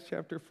the last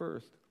chapter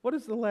first. What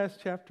does the last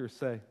chapter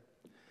say?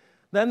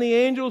 Then the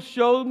angel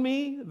showed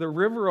me the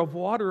river of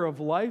water of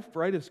life,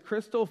 bright as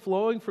crystal,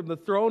 flowing from the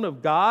throne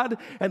of God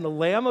and the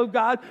Lamb of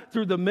God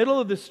through the middle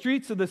of the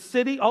streets of the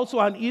city. Also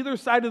on either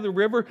side of the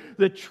river,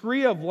 the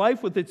tree of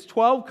life with its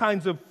 12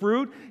 kinds of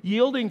fruit,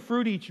 yielding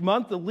fruit each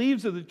month. The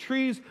leaves of the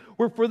trees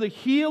were for the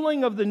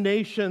healing of the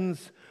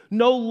nations.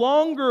 No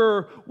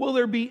longer will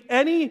there be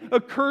any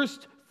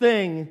accursed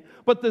thing,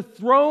 but the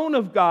throne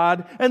of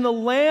God and the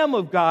Lamb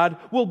of God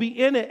will be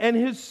in it, and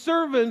his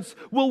servants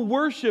will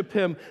worship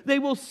him. They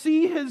will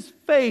see his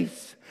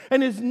face,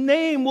 and his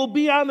name will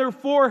be on their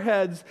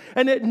foreheads.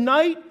 And at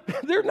night,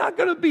 they're not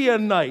going to be a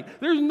night.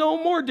 There's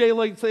no more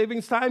daylight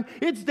savings time.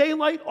 It's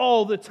daylight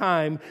all the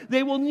time.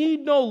 They will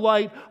need no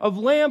light of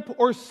lamp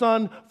or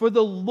sun, for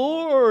the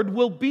Lord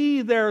will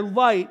be their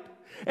light,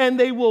 and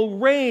they will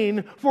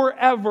reign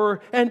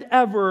forever and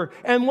ever.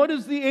 And what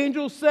does the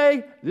angel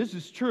say? This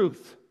is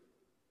truth.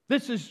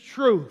 This is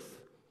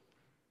truth.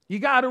 You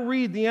got to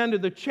read the end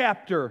of the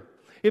chapter.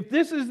 If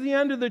this is the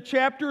end of the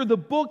chapter, the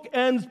book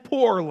ends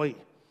poorly.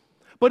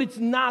 But it's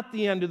not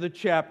the end of the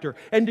chapter.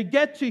 And to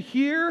get to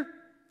here,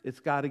 it's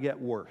got to get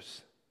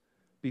worse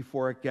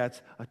before it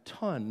gets a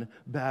ton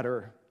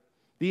better.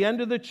 The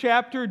end of the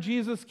chapter,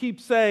 Jesus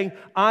keeps saying,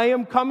 I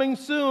am coming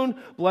soon.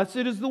 Blessed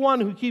is the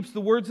one who keeps the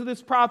words of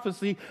this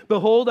prophecy.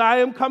 Behold, I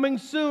am coming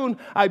soon.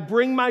 I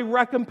bring my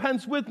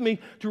recompense with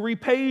me to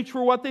repay each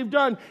for what they've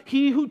done.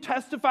 He who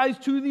testifies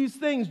to these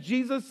things,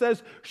 Jesus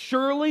says,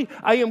 surely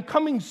I am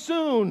coming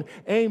soon.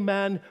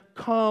 Amen.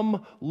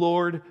 Come,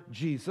 Lord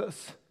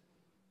Jesus.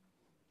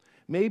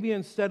 Maybe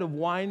instead of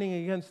whining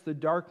against the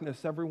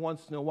darkness every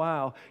once in a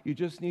while, you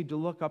just need to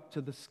look up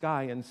to the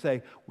sky and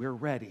say, we're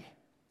ready.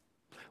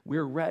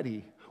 We're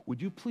ready.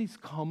 Would you please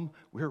come?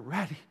 We're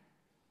ready.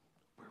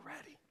 We're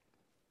ready.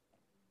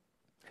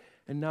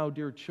 And now,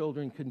 dear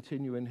children,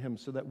 continue in him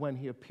so that when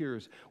he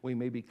appears, we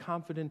may be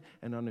confident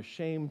and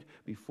unashamed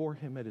before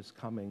him at his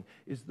coming.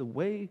 Is the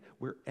way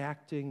we're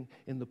acting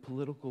in the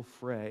political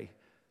fray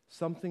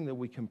something that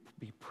we can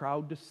be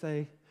proud to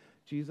say,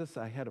 Jesus,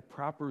 I had a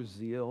proper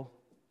zeal,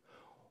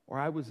 or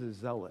I was a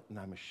zealot and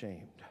I'm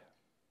ashamed?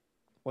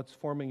 What's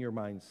forming your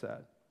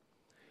mindset?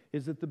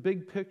 Is it the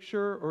big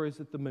picture or is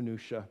it the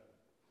minutia?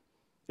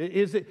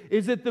 Is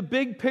it the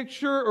big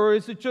picture or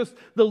is it just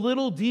the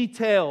little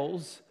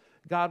details?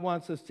 God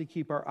wants us to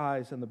keep our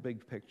eyes on the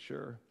big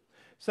picture.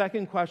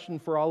 Second question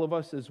for all of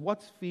us is,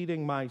 what's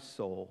feeding my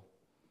soul?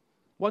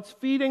 What's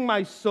feeding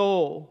my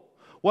soul?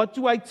 What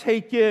do I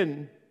take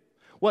in?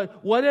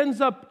 What ends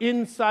up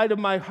inside of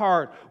my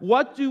heart?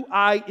 What do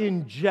I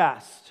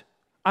ingest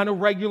on a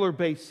regular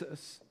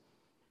basis?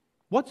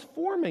 What's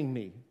forming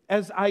me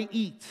as I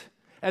eat?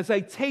 As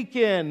I take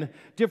in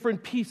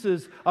different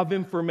pieces of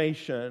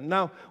information.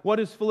 Now, what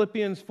does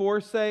Philippians 4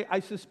 say? I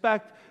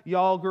suspect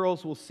y'all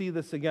girls will see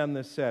this again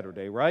this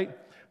Saturday, right?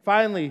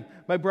 Finally,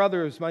 my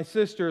brothers, my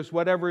sisters,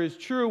 whatever is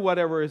true,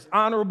 whatever is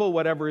honorable,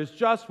 whatever is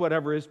just,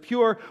 whatever is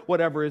pure,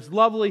 whatever is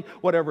lovely,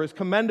 whatever is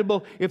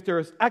commendable, if there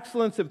is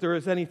excellence, if there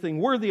is anything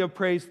worthy of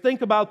praise,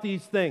 think about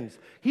these things.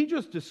 He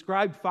just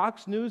described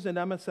Fox News and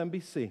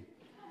MSNBC.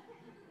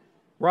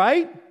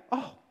 Right?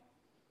 Oh,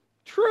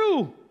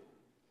 true,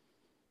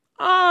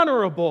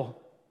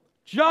 honorable,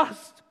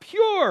 just,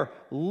 pure,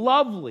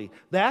 lovely.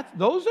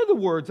 Those are the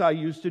words I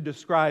use to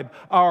describe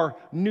our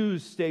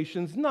news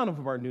stations. None of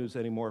them are news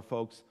anymore,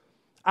 folks.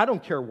 I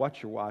don't care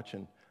what you're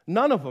watching.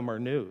 None of them are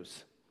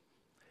news.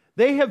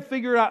 They have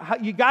figured out how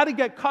you got to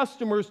get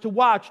customers to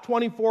watch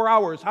 24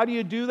 hours. How do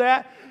you do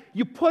that?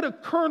 You put a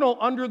kernel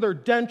under their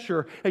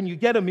denture and you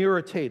get them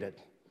irritated.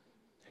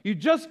 You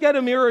just get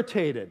them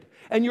irritated.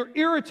 And you're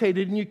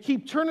irritated and you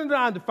keep turning it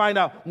on to find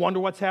out, wonder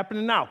what's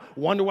happening now,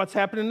 wonder what's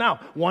happening now,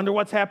 wonder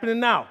what's happening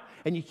now.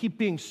 And you keep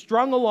being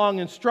strung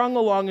along and strung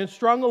along and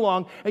strung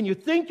along, and you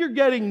think you're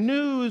getting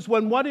news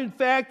when what in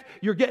fact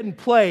you're getting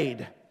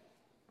played.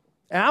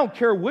 And I don't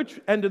care which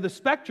end of the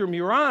spectrum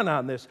you're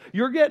on this,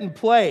 you're getting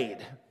played.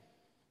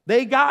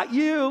 They got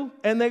you,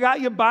 and they got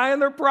you buying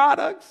their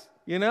products,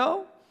 you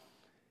know?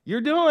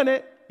 You're doing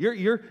it.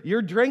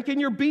 You're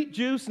drinking your beet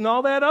juice and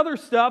all that other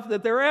stuff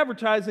that they're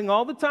advertising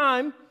all the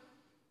time.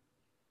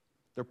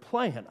 They're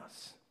playing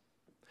us.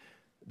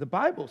 The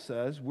Bible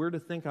says we're to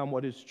think on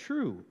what is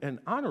true and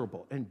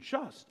honorable and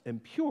just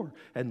and pure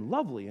and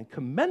lovely and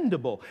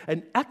commendable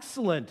and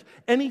excellent.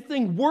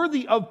 Anything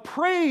worthy of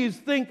praise,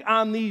 think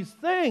on these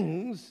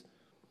things.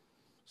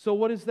 So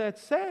what does that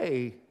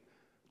say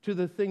to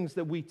the things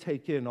that we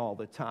take in all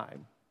the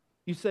time?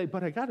 You say,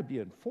 but I got to be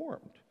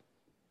informed.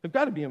 I've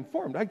got to be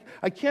informed.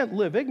 I can't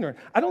live ignorant.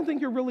 I don't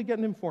think you're really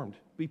getting informed,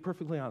 to be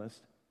perfectly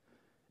honest.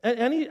 At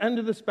any end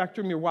of the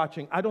spectrum you're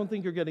watching, I don't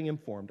think you're getting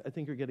informed. I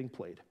think you're getting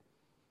played.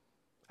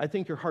 I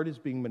think your heart is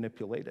being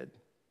manipulated.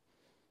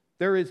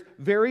 There is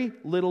very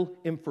little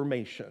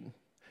information.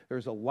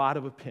 There's a lot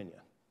of opinion.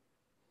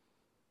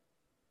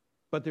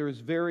 But there is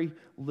very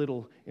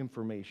little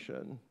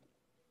information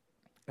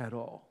at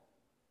all.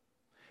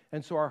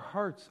 And so our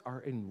hearts are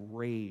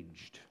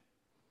enraged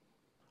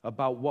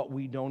about what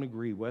we don't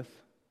agree with.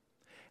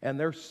 And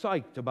they're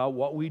psyched about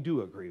what we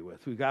do agree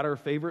with. We've got our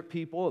favorite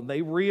people, and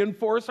they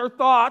reinforce our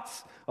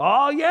thoughts.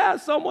 Oh, yeah,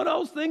 someone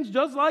else thinks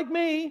just like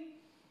me.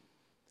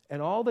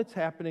 And all that's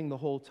happening the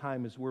whole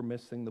time is we're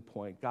missing the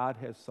point. God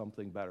has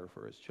something better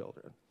for his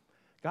children.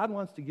 God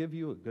wants to give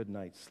you a good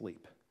night's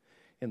sleep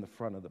in the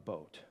front of the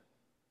boat.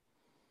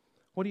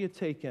 What do you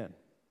take in?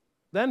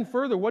 Then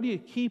further, what do you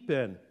keep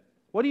in?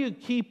 What do you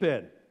keep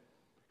in?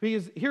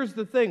 Because here's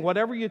the thing,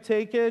 whatever you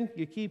take in,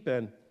 you keep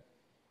in.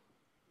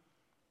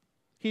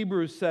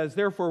 Hebrews says,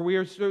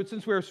 therefore,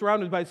 since we are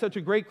surrounded by such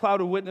a great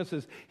cloud of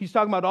witnesses, he's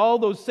talking about all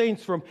those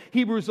saints from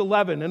Hebrews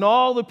 11 and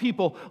all the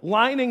people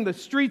lining the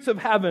streets of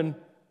heaven.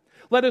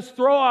 Let us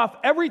throw off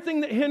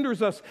everything that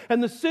hinders us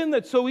and the sin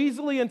that so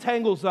easily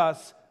entangles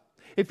us.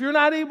 If you're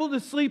not able to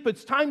sleep,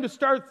 it's time to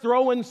start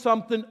throwing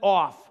something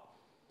off.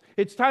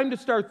 It's time to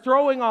start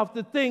throwing off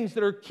the things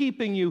that are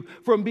keeping you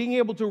from being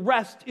able to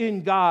rest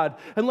in God.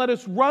 And let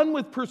us run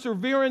with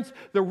perseverance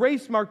the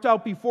race marked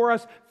out before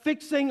us,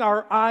 fixing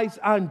our eyes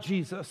on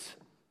Jesus.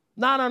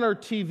 Not on our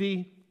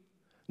TV,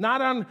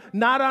 not on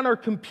our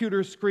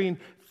computer screen,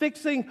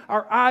 fixing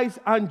our eyes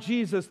on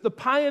Jesus, the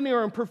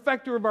pioneer and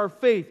perfecter of our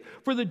faith.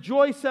 For the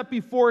joy set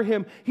before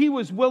him, he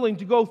was willing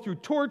to go through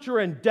torture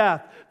and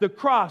death, the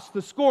cross,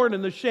 the scorn,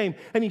 and the shame.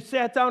 And he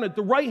sat down at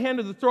the right hand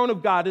of the throne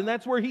of God, and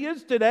that's where he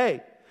is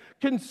today.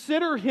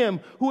 Consider him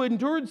who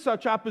endured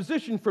such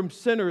opposition from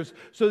sinners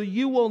so that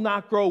you will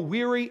not grow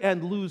weary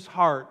and lose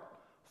heart.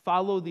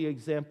 Follow the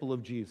example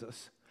of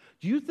Jesus.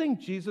 Do you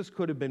think Jesus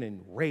could have been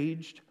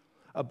enraged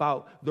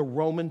about the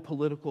Roman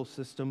political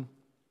system?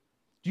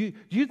 Do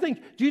you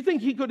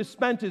think he could have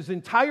spent his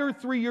entire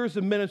 3 years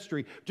of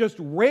ministry just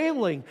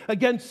railing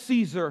against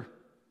Caesar?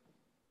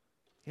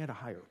 He had a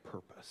higher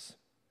purpose.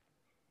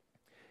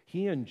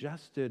 He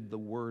ingested the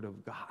word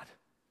of God.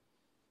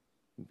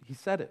 He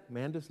said it,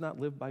 man does not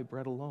live by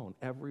bread alone,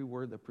 every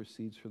word that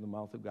proceeds from the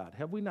mouth of God.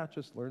 Have we not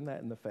just learned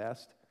that in the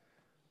fast?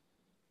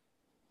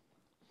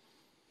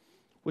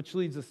 Which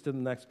leads us to the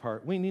next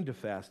part. We need to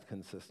fast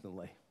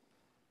consistently.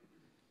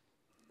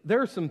 There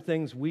are some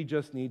things we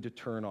just need to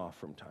turn off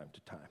from time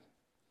to time.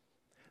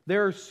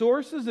 There are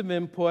sources of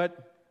input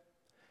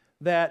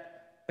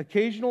that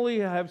occasionally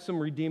have some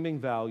redeeming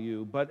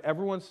value, but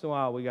every once in a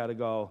while we got to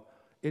go,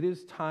 it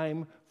is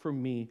time for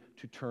me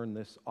to turn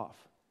this off.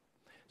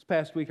 This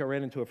past week I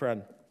ran into a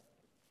friend,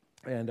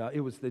 and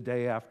it was the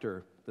day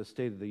after the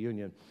State of the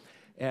Union.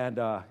 And,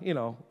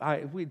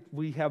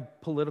 we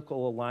have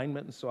political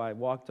alignment, and so I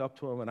walked up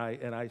to him,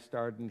 and I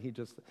started, and he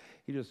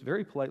just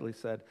very politely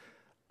said,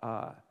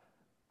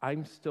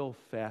 I'm still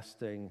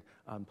fasting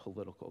on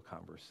political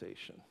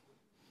conversation.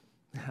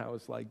 And I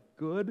was like,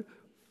 good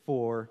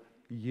for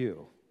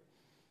you.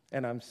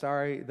 And I'm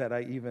sorry that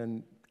I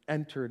even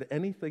entered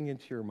anything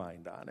into your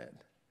mind on it.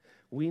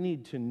 We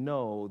need to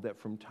know that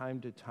from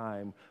time to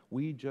time,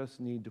 we just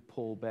need to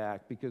pull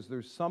back because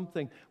there's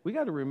something, we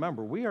got to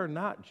remember, we are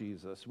not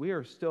Jesus.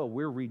 We're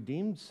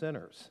redeemed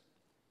sinners.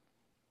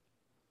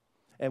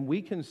 And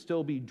we can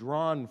still be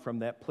drawn from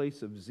that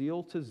place of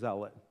zeal to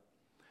zealot.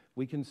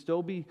 We can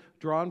still be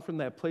drawn from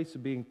that place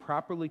of being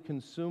properly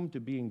consumed to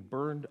being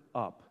burned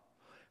up.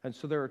 And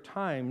so there are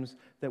times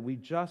that we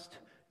just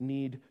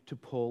need to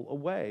pull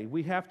away.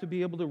 We have to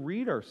be able to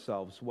read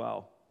ourselves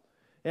well.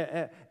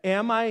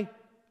 Am I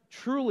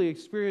truly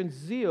experienced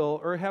zeal,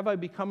 or have I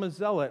become a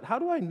zealot? How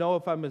do I know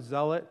if I'm a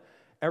zealot?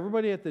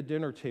 Everybody at the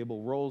dinner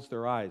table rolls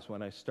their eyes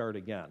when I start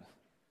again,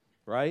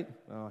 right?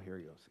 Oh, here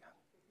he goes again.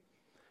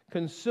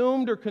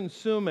 Consumed or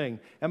consuming?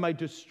 Am I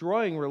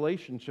destroying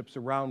relationships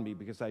around me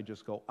because I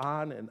just go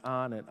on and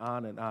on and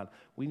on and on?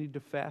 We need to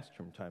fast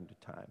from time to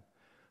time.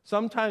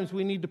 Sometimes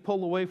we need to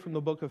pull away from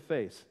the book of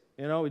faith.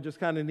 You know, we just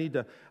kind of need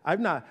to. I've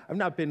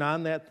not been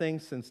on that thing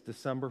since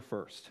December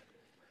 1st.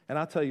 And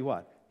I'll tell you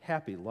what,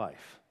 happy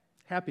life.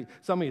 Happy.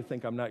 Some of you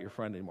think I'm not your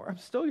friend anymore. I'm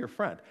still your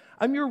friend.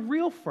 I'm your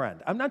real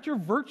friend. I'm not your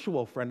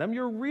virtual friend. I'm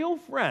your real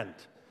friend.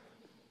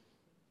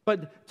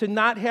 But to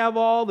not have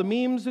all the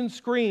memes and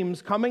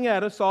screams coming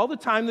at us all the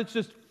time that's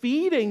just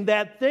feeding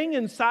that thing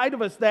inside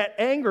of us, that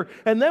anger.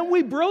 And then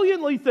we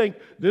brilliantly think,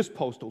 this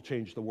post will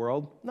change the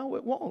world. No,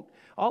 it won't.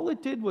 All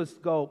it did was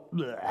go,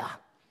 bleh.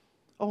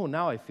 Oh,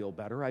 now I feel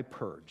better. I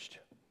purged.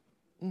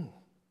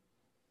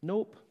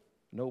 Nope.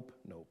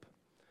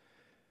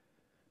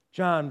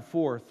 John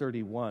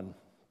 4:31.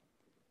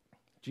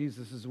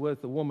 Jesus is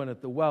with the woman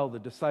at the well. The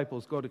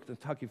disciples go to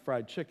Kentucky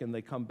Fried Chicken.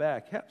 They come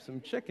back. Have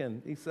some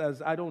chicken. He says,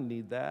 I don't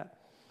need that.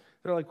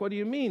 They're like, what do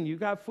you mean? You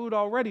got food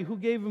already. Who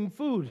gave him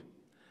food?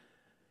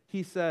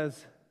 He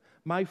says,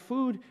 my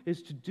food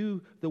is to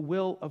do the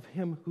will of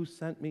him who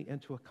sent me and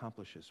to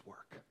accomplish his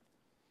work.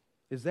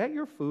 Is that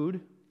your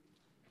food?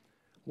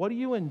 What do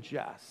you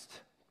ingest?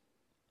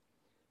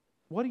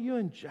 What are you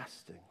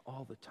ingesting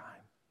all the time?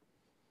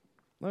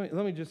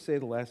 Let me just say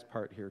the last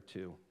part here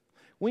too.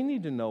 We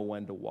need to know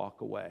when to walk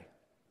away.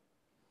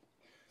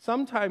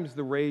 Sometimes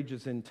the rage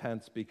is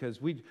intense because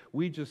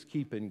we just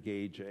keep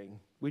engaging.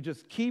 We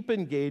just keep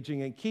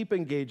engaging and keep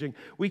engaging.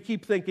 We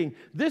keep thinking,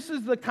 this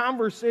is the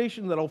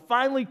conversation that'll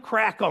finally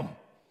crack them.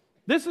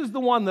 This is the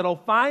one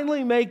that'll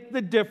finally make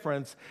the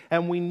difference.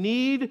 And we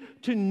need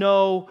to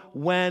know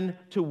when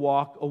to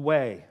walk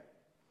away.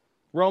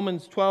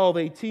 Romans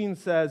 12:18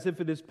 says,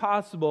 if it is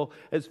possible,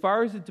 as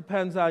far as it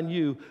depends on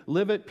you,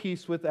 live at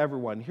peace with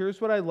everyone.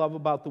 Here's what I love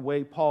about the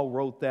way Paul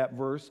wrote that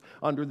verse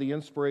under the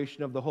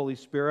inspiration of the Holy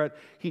Spirit.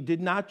 He did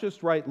not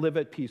just write, live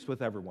at peace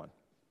with everyone.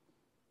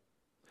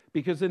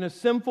 Because in a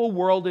sinful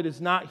world, it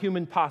is not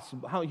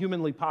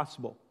humanly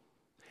possible.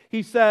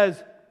 He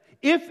says,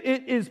 if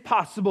it is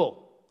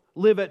possible,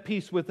 live at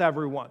peace with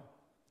everyone.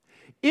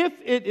 If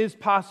it is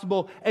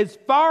possible, as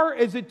far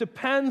as it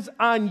depends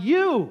on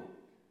you,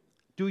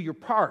 do your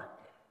part.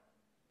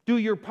 Do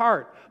your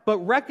part. But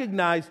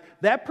recognize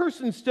that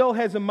person still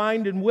has a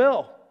mind and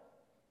will.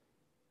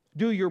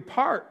 Do your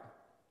part.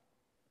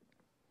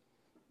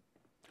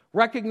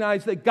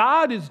 Recognize that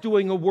God is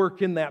doing a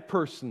work in that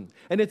person.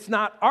 And it's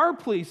not our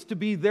place to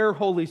be their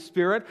Holy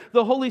Spirit.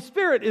 The Holy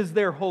Spirit is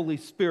their Holy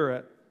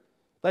Spirit.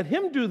 Let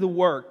Him do the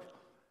work.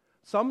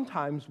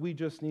 Sometimes we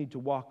just need to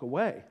walk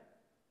away.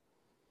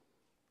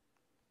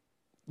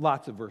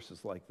 Lots of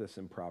verses like this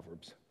in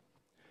Proverbs.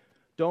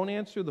 Don't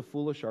answer the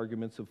foolish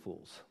arguments of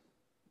fools.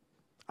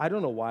 I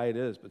don't know why it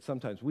is, but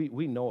sometimes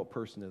we know a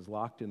person is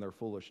locked in their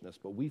foolishness,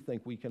 but we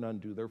think we can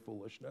undo their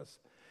foolishness.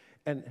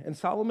 And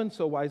Solomon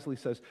so wisely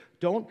says,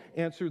 don't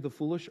answer the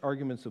foolish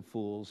arguments of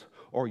fools,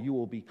 or you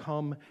will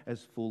become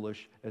as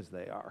foolish as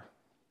they are.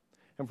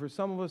 And for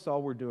some of us,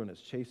 all we're doing is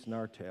chasing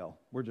our tail.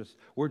 We're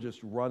just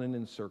running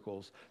in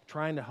circles,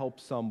 trying to help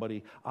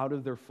somebody out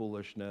of their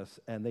foolishness,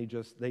 and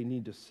they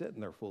need to sit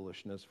in their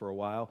foolishness for a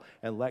while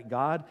and let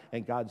God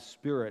and God's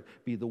Spirit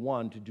be the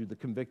one to do the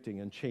convicting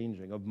and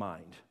changing of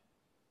mind.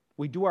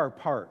 We do our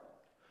part,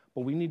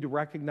 but we need to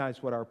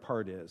recognize what our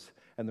part is,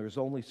 and there's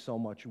only so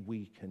much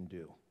we can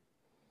do.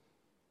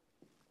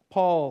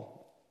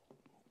 Paul,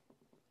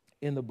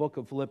 in the book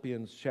of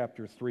Philippians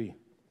chapter 3,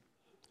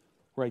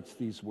 writes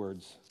these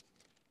words.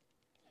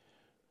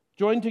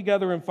 Join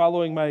together in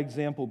following my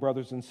example,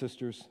 brothers and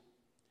sisters.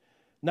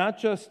 Not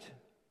just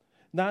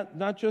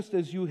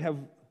as you have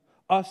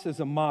us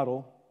as a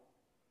model,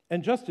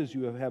 and just as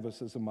you have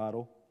us as a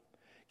model,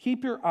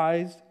 keep your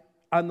eyes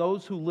on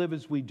those who live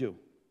as we do.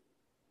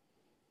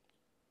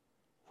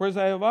 For as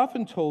I have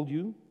often told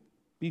you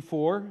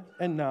before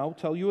and now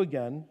tell you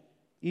again,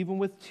 even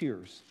with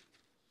tears,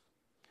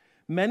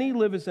 many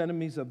live as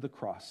enemies of the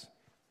cross.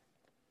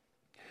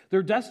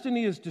 Their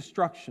destiny is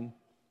destruction.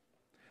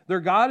 Their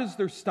God is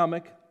their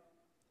stomach.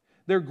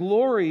 Their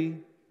glory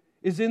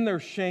is in their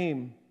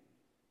shame.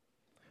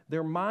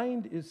 Their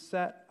mind is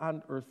set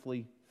on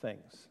earthly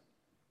things.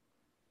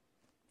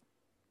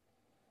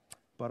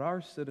 But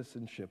our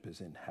citizenship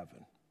is in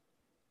heaven.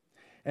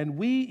 And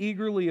we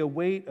eagerly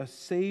await a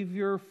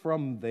Savior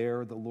from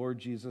there, the Lord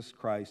Jesus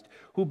Christ,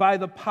 who by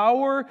the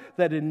power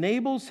that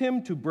enables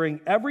him to bring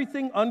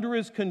everything under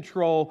his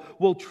control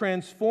will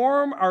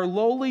transform our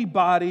lowly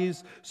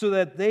bodies so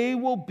that they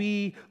will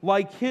be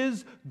like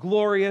his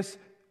glorious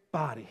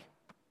body.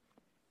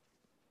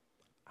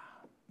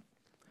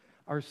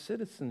 Our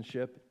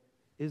citizenship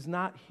is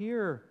not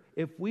here.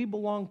 If we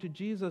belong to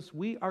Jesus,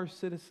 we are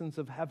citizens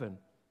of heaven.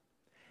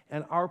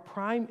 And our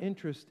prime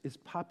interest is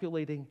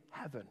populating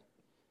heaven.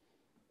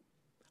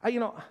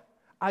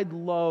 I'd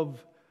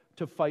love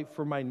to fight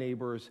for my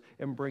neighbors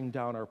and bring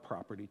down our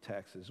property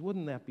taxes.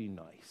 Wouldn't that be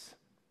nice?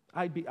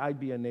 I'd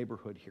be a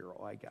neighborhood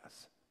hero, I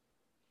guess.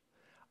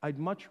 I'd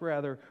much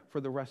rather, for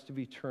the rest of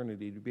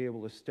eternity, to be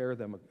able to stare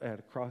them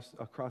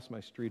across my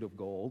street of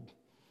gold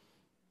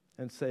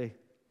and say,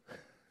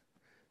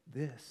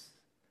 this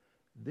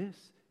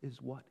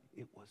is what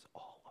it was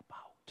all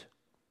about.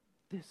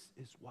 This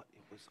is what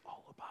it was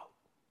all about.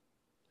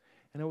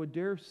 And I would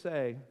dare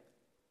say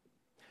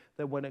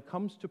that when it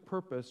comes to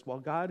purpose, while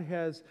God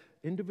has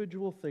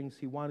individual things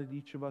he wanted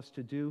each of us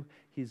to do,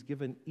 he's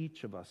given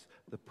each of us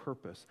the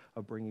purpose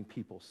of bringing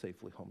people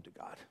safely home to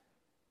God.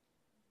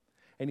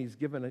 And he's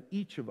given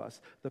each of us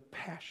the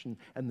passion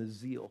and the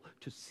zeal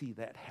to see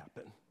that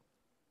happen.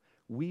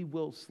 We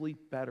will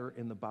sleep better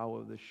in the bow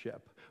of the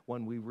ship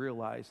when we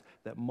realize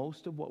that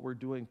most of what we're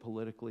doing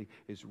politically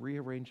is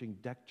rearranging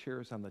deck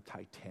chairs on the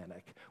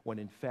Titanic, when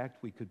in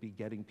fact we could be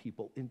getting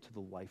people into the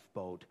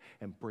lifeboat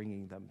and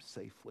bringing them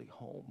safely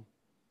home.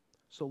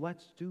 So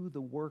let's do the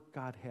work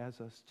God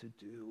has us to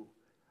do.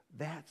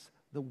 That's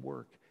the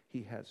work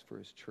he has for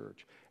his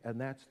church, and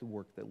that's the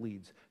work that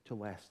leads to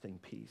lasting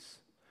peace.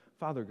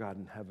 Father God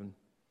in heaven,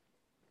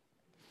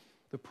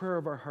 the prayer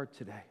of our heart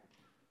today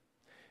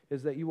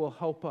is that you will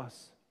help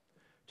us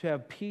to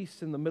have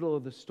peace in the middle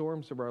of the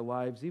storms of our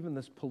lives, even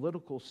this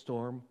political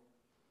storm.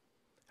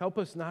 Help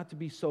us not to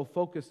be so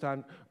focused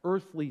on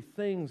earthly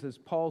things as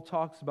Paul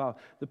talks about,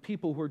 the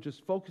people who are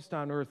just focused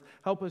on earth.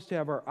 Help us to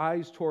have our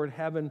eyes toward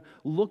heaven,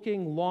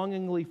 looking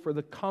longingly for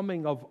the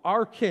coming of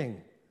our King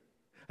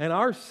and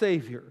our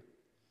Savior.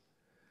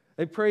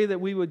 I pray that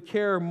we would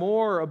care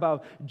more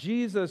about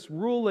Jesus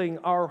ruling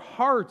our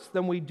hearts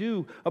than we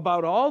do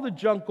about all the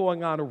junk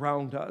going on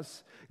around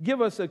us.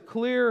 Give us a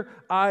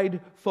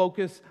clear-eyed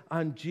focus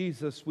on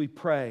Jesus, we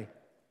pray.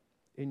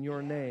 In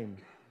your name,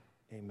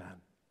 amen.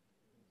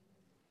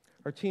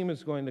 Our team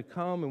is going to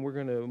come, and we're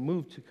going to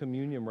move to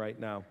communion right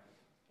now.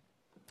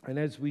 And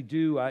as we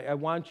do, I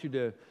want you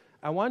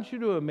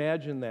to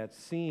imagine that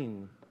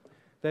scene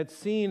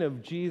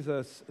of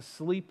Jesus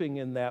sleeping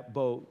in that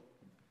boat.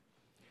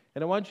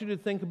 And I want you to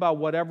think about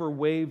whatever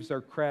waves are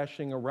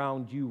crashing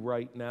around you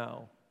right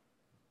now.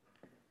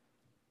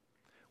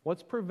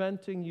 What's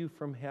preventing you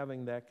from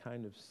having that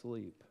kind of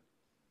sleep?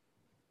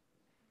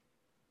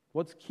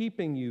 What's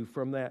keeping you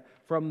from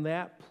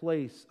that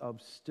place of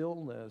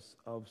stillness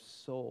of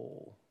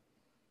soul?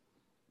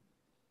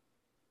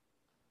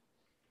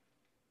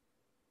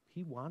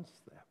 He wants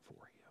that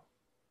for you.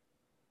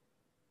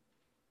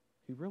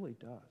 He really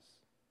does.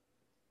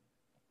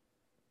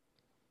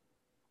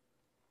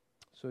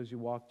 So as you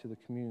walk to the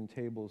communion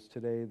tables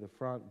today, the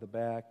front, the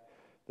back,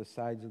 the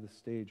sides of the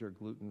stage are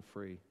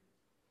gluten-free.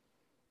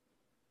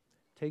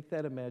 Take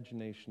that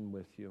imagination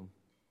with you.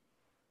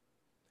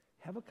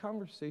 Have a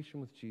conversation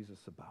with Jesus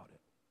about it.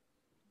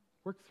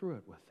 Work through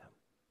it with him.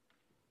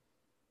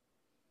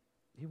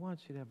 He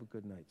wants you to have a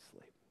good night's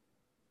sleep.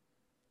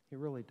 He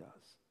really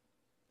does.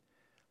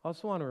 I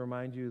also want to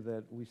remind you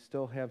that we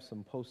still have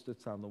some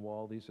Post-its on the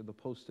wall. These are the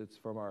Post-its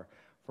from our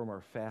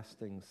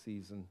fasting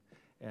season.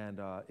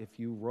 And if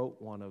you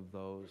wrote one of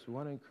those, we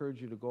want to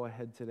encourage you to go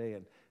ahead today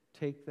and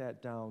take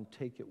that down,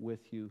 take it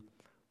with you,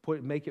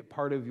 make it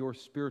part of your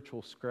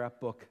spiritual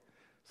scrapbook,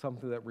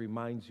 something that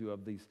reminds you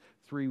of these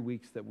 3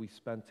 weeks that we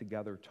spent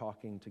together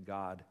talking to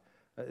God.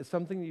 It's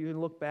something that you can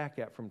look back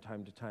at from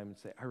time to time and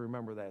say, I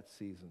remember that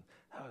season.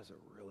 That was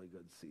a really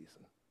good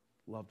season.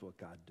 Loved what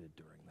God did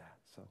during that.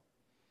 So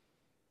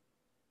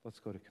let's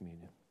go to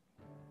communion.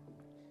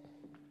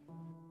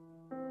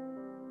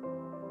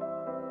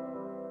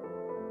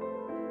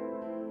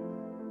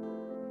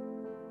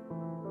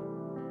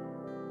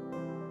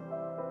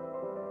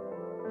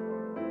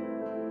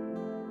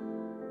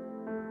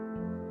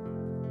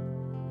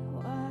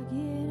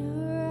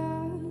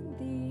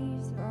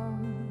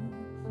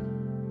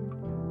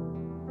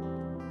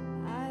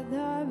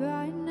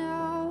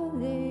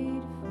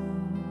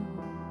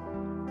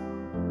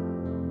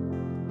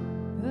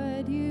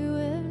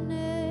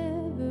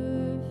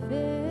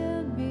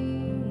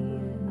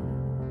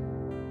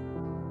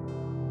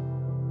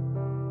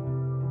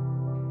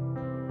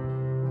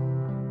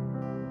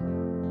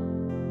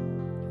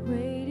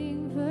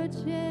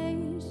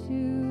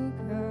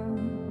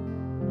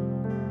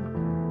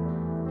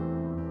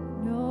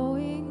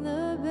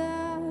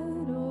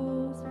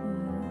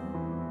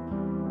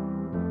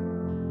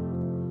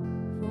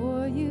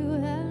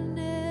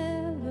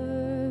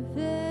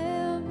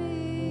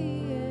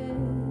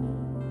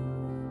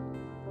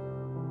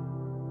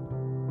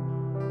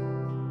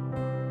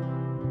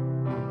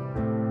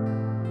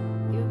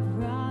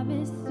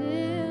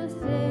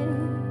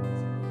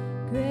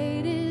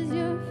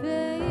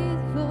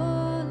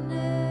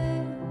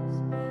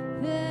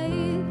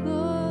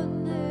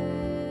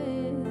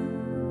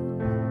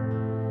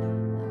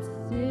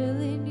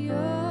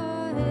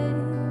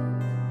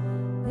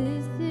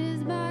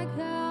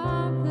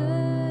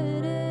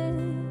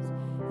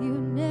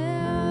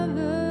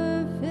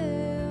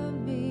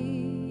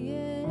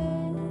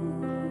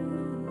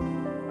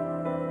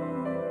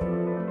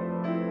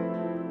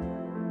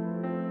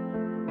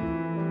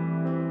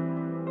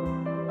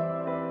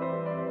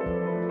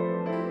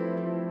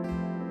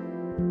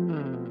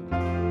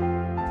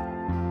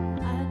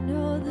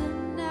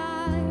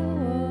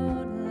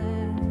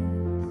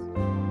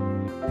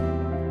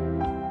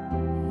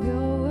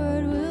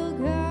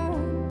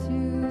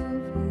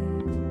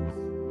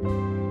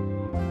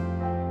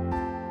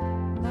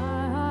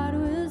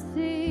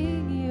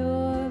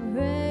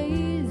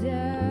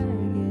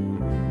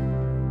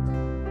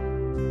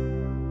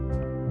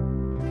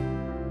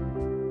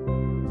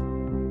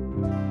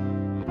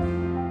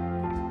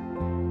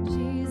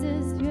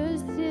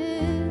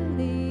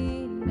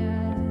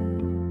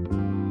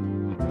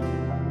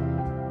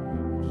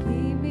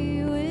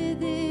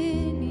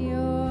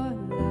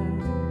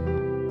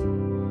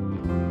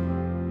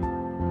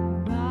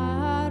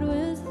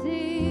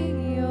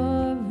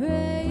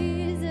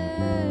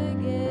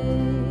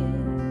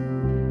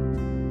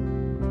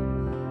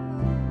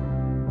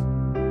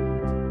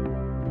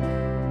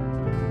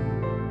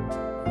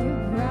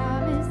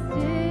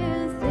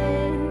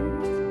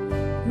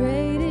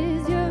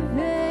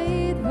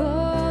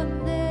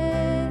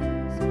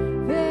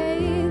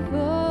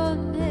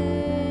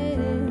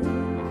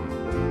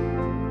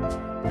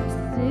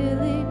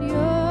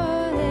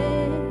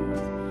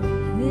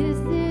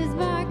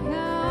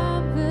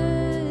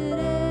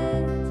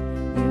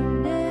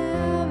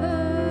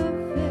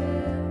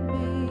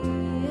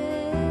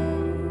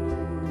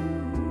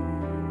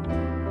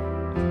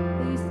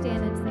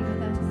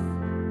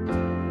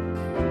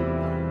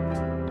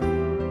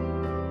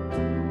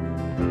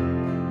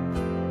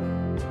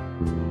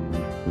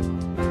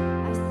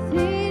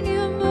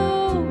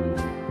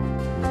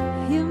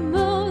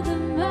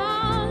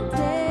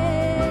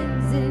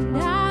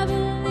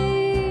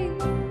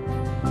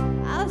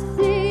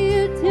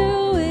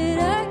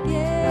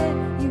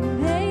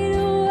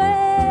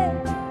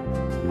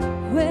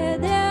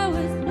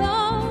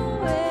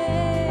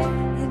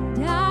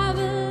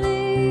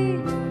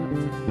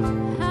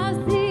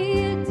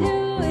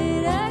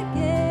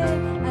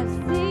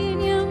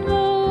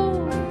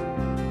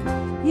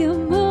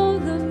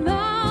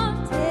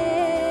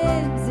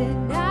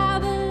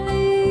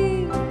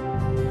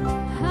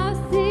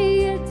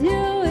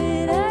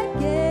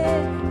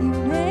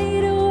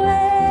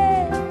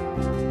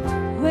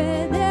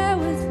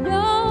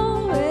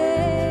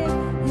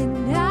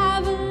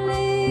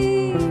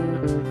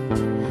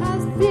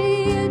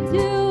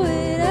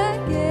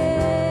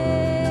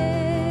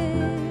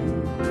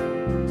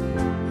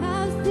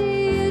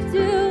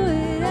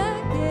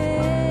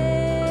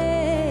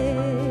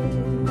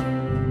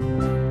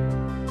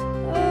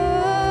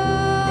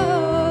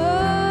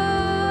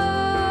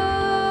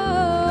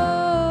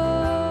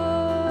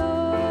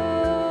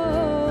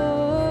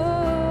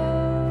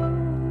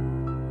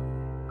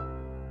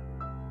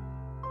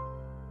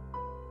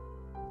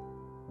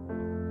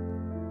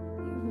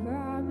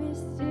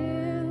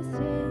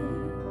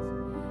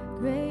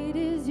 Great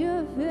is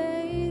your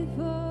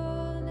faithfulness.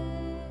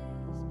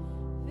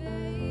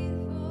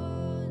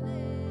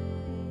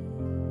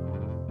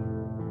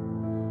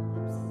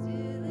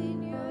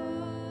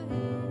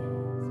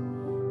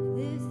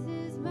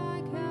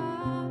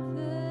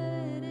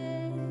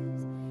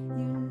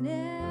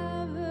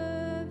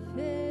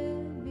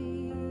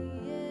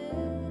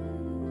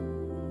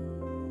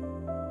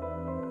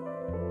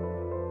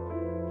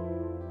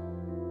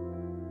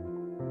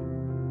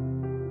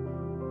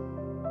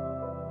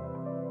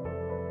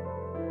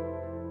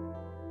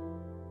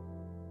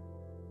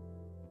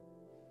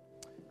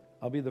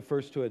 I'll be the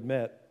first to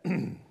admit,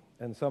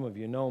 and some of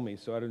you know me,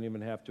 so I don't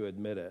even have to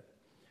admit it,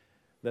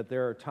 that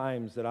there are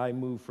times that I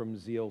move from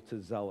zeal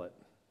to zealot.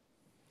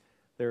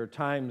 There are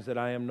times that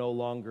I am no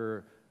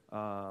longer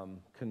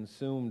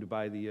consumed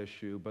by the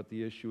issue, but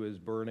the issue is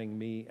burning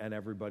me and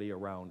everybody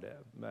around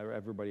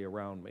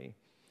me.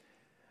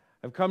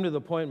 I've come to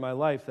the point in my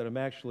life that I'm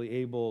actually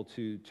able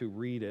to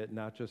read it,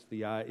 not just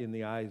in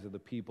the eyes of the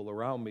people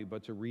around me,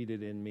 but to read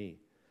it in me,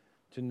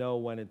 to know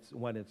when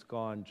it's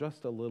gone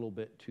just a little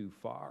bit too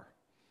far,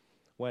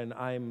 when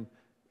I'm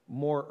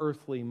more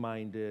earthly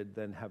minded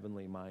than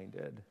heavenly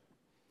minded.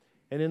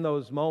 And in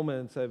those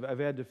moments, I've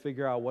had to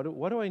figure out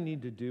what do I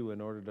need to do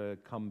in order to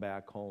come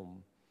back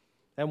home.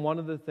 And one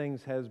of the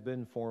things has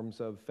been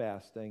forms of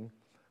fasting,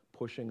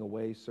 pushing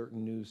away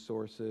certain news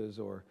sources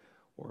or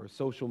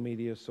social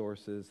media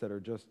sources that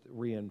are just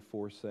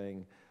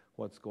reinforcing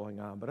what's going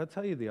on. But I'll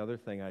tell you the other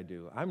thing I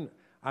do.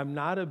 I'm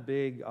not a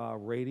big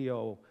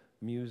radio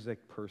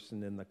music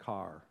person in the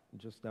car.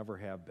 Just never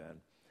have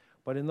been.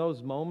 But in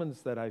those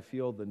moments that I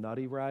feel the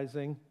nutty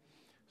rising,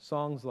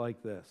 songs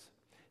like this.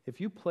 If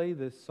you play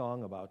this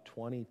song about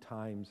 20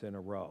 times in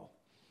a row,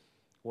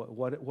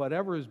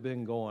 whatever has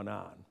been going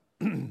on,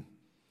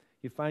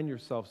 you find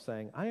yourself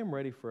saying, I am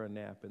ready for a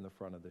nap in the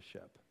front of the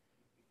ship.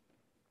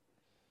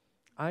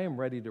 I am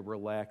ready to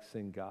relax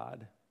in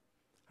God.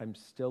 I'm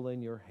still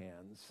in your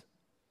hands.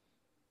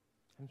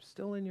 I'm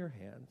still in your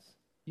hands.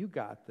 You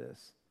got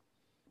this.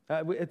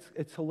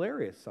 It's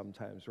hilarious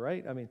sometimes,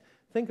 right? I mean,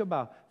 think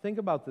about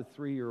the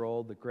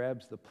 3-year-old that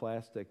grabs the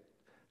plastic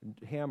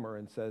hammer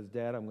and says,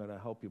 Dad, I'm going to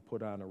help you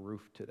put on a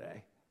roof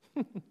today.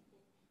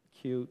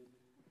 Cute,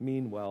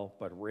 mean well,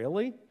 but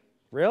really?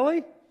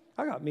 Really?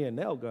 I got me a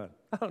nail gun.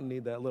 I don't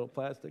need that little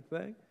plastic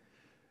thing.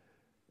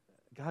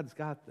 God's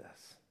got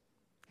this.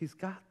 He's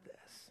got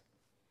this.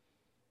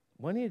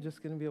 When are you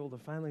just going to be able to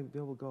finally be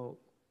able to go,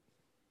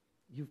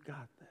 you've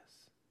got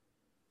this.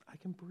 I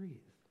can breathe.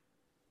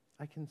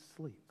 I can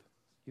sleep.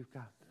 You've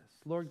got this.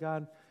 Lord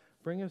God,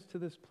 bring us to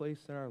this place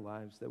in our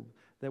lives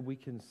that we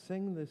can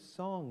sing this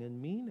song and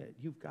mean it.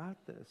 You've got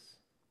this.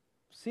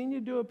 I've seen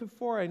you do it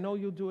before. I know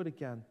you'll do it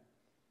again.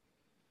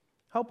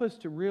 Help us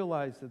to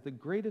realize that the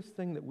greatest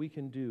thing that we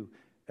can do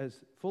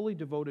as fully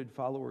devoted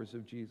followers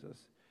of Jesus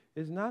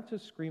is not to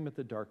scream at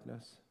the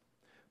darkness,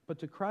 but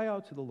to cry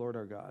out to the Lord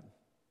our God,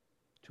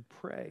 to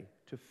pray,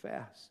 to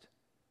fast,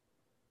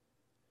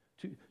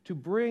 to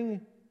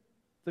bring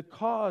the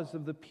cause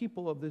of the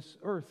people of this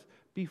earth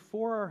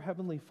before our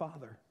Heavenly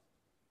Father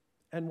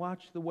and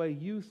watch the way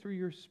you, through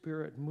your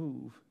Spirit,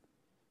 move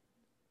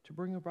to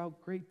bring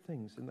about great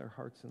things in their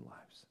hearts and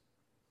lives.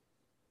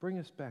 Bring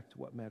us back to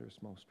what matters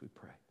most, we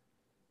pray.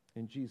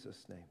 In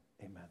Jesus' name,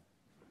 amen.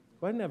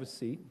 Go ahead and have a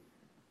seat.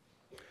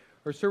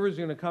 Our servers are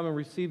going to come and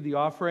receive the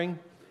offering.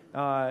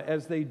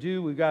 As they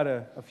do, we've got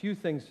a few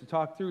things to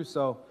talk through.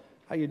 So,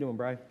 how you doing,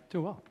 Brian?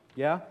 Doing well.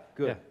 Yeah?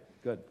 Good.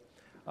 Yeah.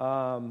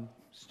 Good.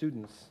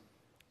 Students.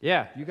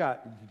 Yeah.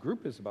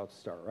 Group is about to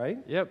start, right?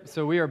 Yep.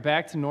 So we are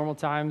back to normal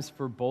times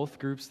for both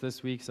groups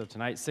this week. So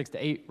tonight, 6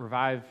 to 8,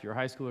 Revive. If you're a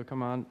high schooler,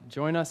 come on,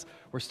 join us.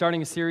 We're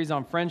starting a series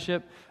on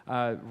friendship,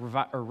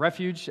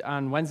 Refuge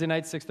on Wednesday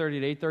nights, 6:30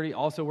 to 8:30.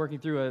 Also working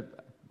through a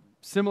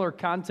similar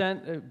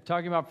content,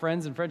 talking about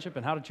friends and friendship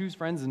and how to choose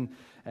friends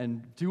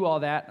and do all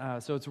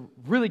that. So it's a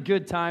really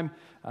good time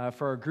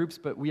for our groups.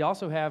 But we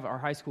also have our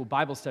high school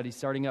Bible study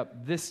starting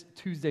up this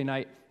Tuesday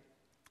night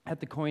at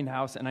the Coin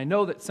House. And I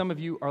know that some of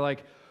you are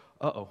like,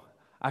 uh-oh,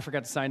 I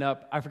forgot to sign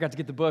up. I forgot to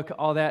get the book,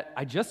 all that.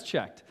 I just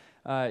checked.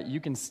 You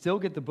can still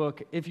get the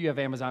book if you have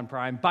Amazon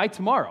Prime by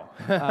tomorrow.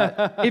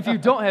 If you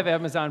don't have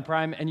Amazon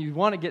Prime and you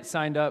want to get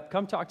signed up,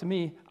 come talk to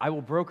me. I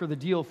will broker the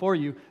deal for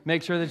you.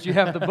 Make sure that you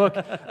have the book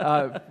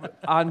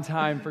on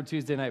time for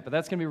Tuesday night. But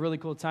that's going to be a really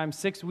cool time.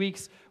 6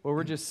 weeks where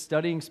we're just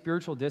studying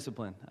spiritual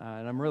discipline,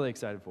 and I'm really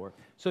excited for it.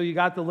 So you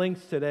got the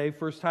links today,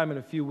 first time in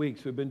a few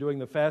weeks. We've been doing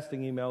the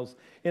fasting emails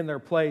in their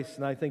place,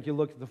 and I think you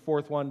look at the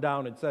fourth one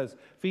down. It says,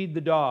 Feed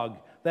the Dog.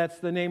 That's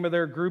the name of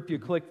their group. You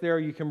click there,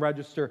 you can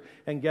register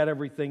and get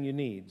everything you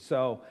need.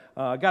 So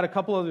got a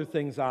couple other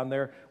things on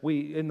there.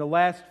 In the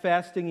last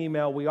fasting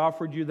email, we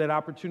offered you that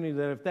opportunity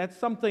that if that's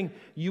something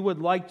you would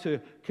like to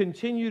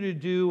continue to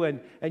do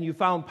and you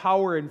found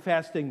power in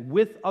fasting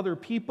with other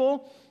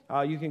people,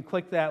 You can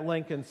click that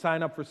link and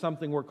sign up for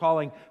something we're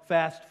calling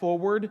Fast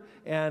Forward,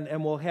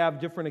 and we'll have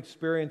different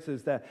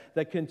experiences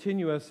that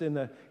continue us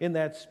in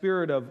that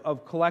spirit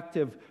of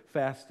collective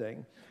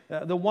fasting.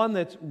 The one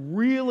that's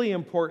really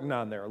important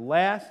on there,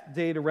 last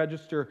day to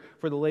register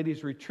for the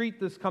ladies'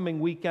 retreat this coming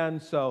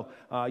weekend, so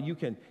you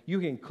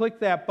can click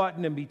that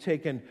button and be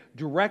taken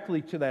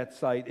directly to that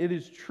site. It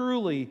is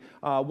truly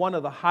one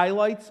of the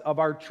highlights of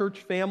our church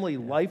family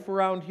life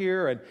around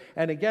here,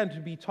 and again, to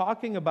be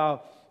talking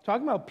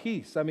about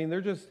peace. I mean,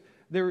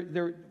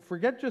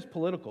 forget just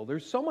political.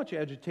 There's so much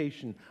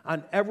agitation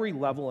on every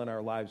level in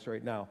our lives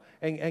right now.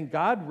 And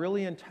God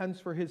really intends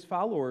for his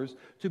followers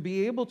to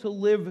be able to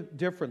live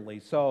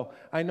differently. So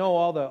I know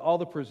all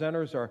the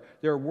presenters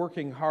they're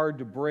working hard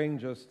to bring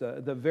just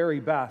the very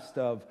best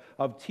of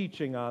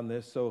teaching on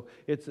this. So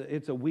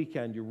it's a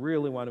weekend you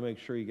really want to make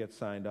sure you get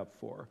signed up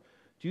for.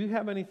 Do you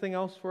have anything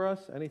else for us?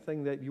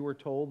 Anything that you were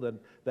told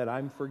that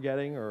I'm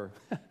forgetting, or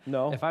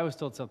no? If I was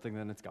told something,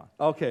 then it's gone.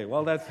 Okay,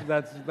 well, that's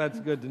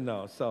good to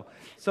know.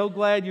 So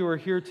glad you were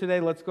here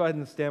today. Let's go ahead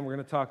and stand. We're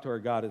going to talk to our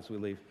God as we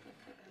leave.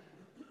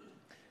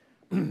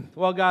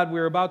 Well, God,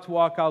 we're about to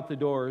walk out the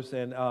doors,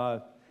 and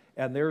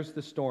there's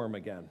the storm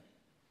again.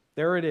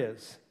 There it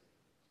is.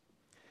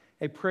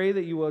 I pray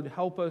that you would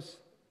help us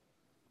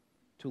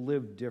to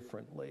live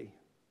differently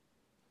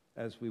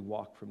as we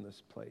walk from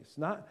this place.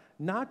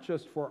 Not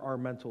just for our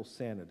mental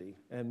sanity,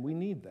 and we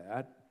need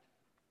that,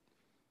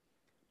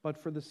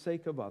 but for the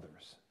sake of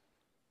others.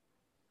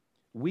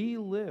 We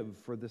live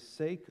for the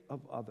sake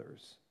of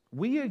others.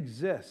 We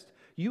exist.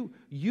 You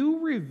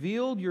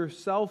revealed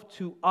yourself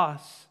to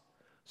us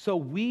so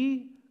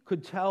we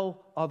could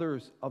tell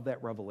others of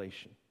that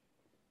revelation.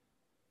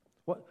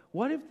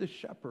 What if the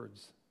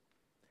shepherds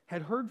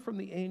had heard from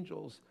the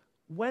angels,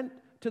 went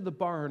to the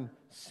barn,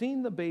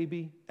 seen the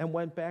baby, and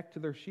went back to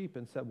their sheep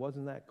and said,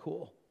 wasn't that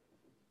cool?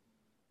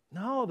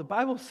 No, the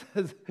Bible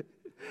says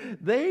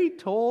they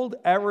told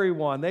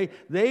everyone.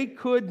 They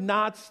could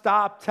not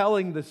stop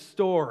telling the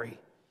story.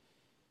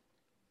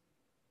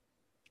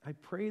 I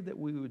pray that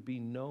we would be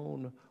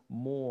known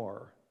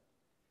more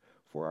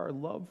for our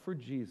love for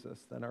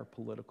Jesus than our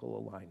political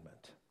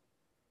alignment.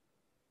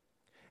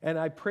 And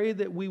I pray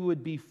that we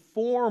would be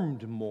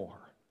formed more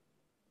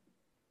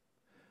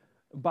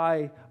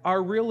by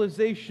our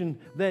realization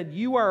that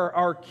you are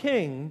our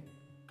King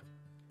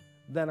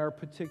than our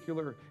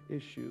particular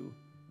issue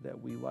that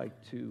we like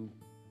to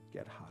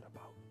get hot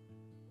about.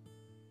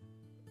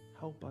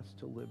 Help us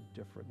to live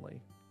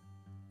differently,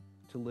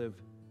 to live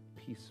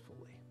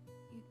peacefully,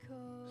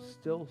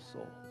 still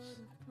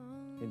souls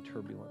in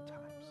turbulent times.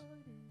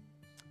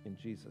 In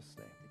Jesus'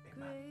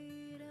 name,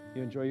 amen.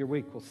 You enjoy your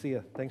week. We'll see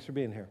you. Thanks for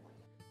being here.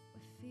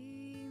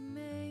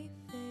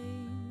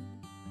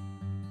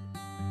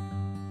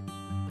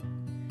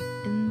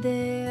 And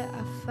there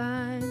I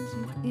find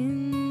you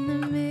in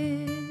the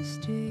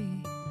mystery,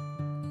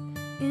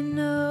 in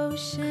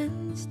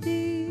oceans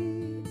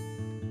deep.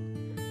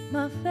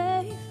 My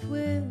faith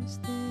will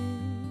stand.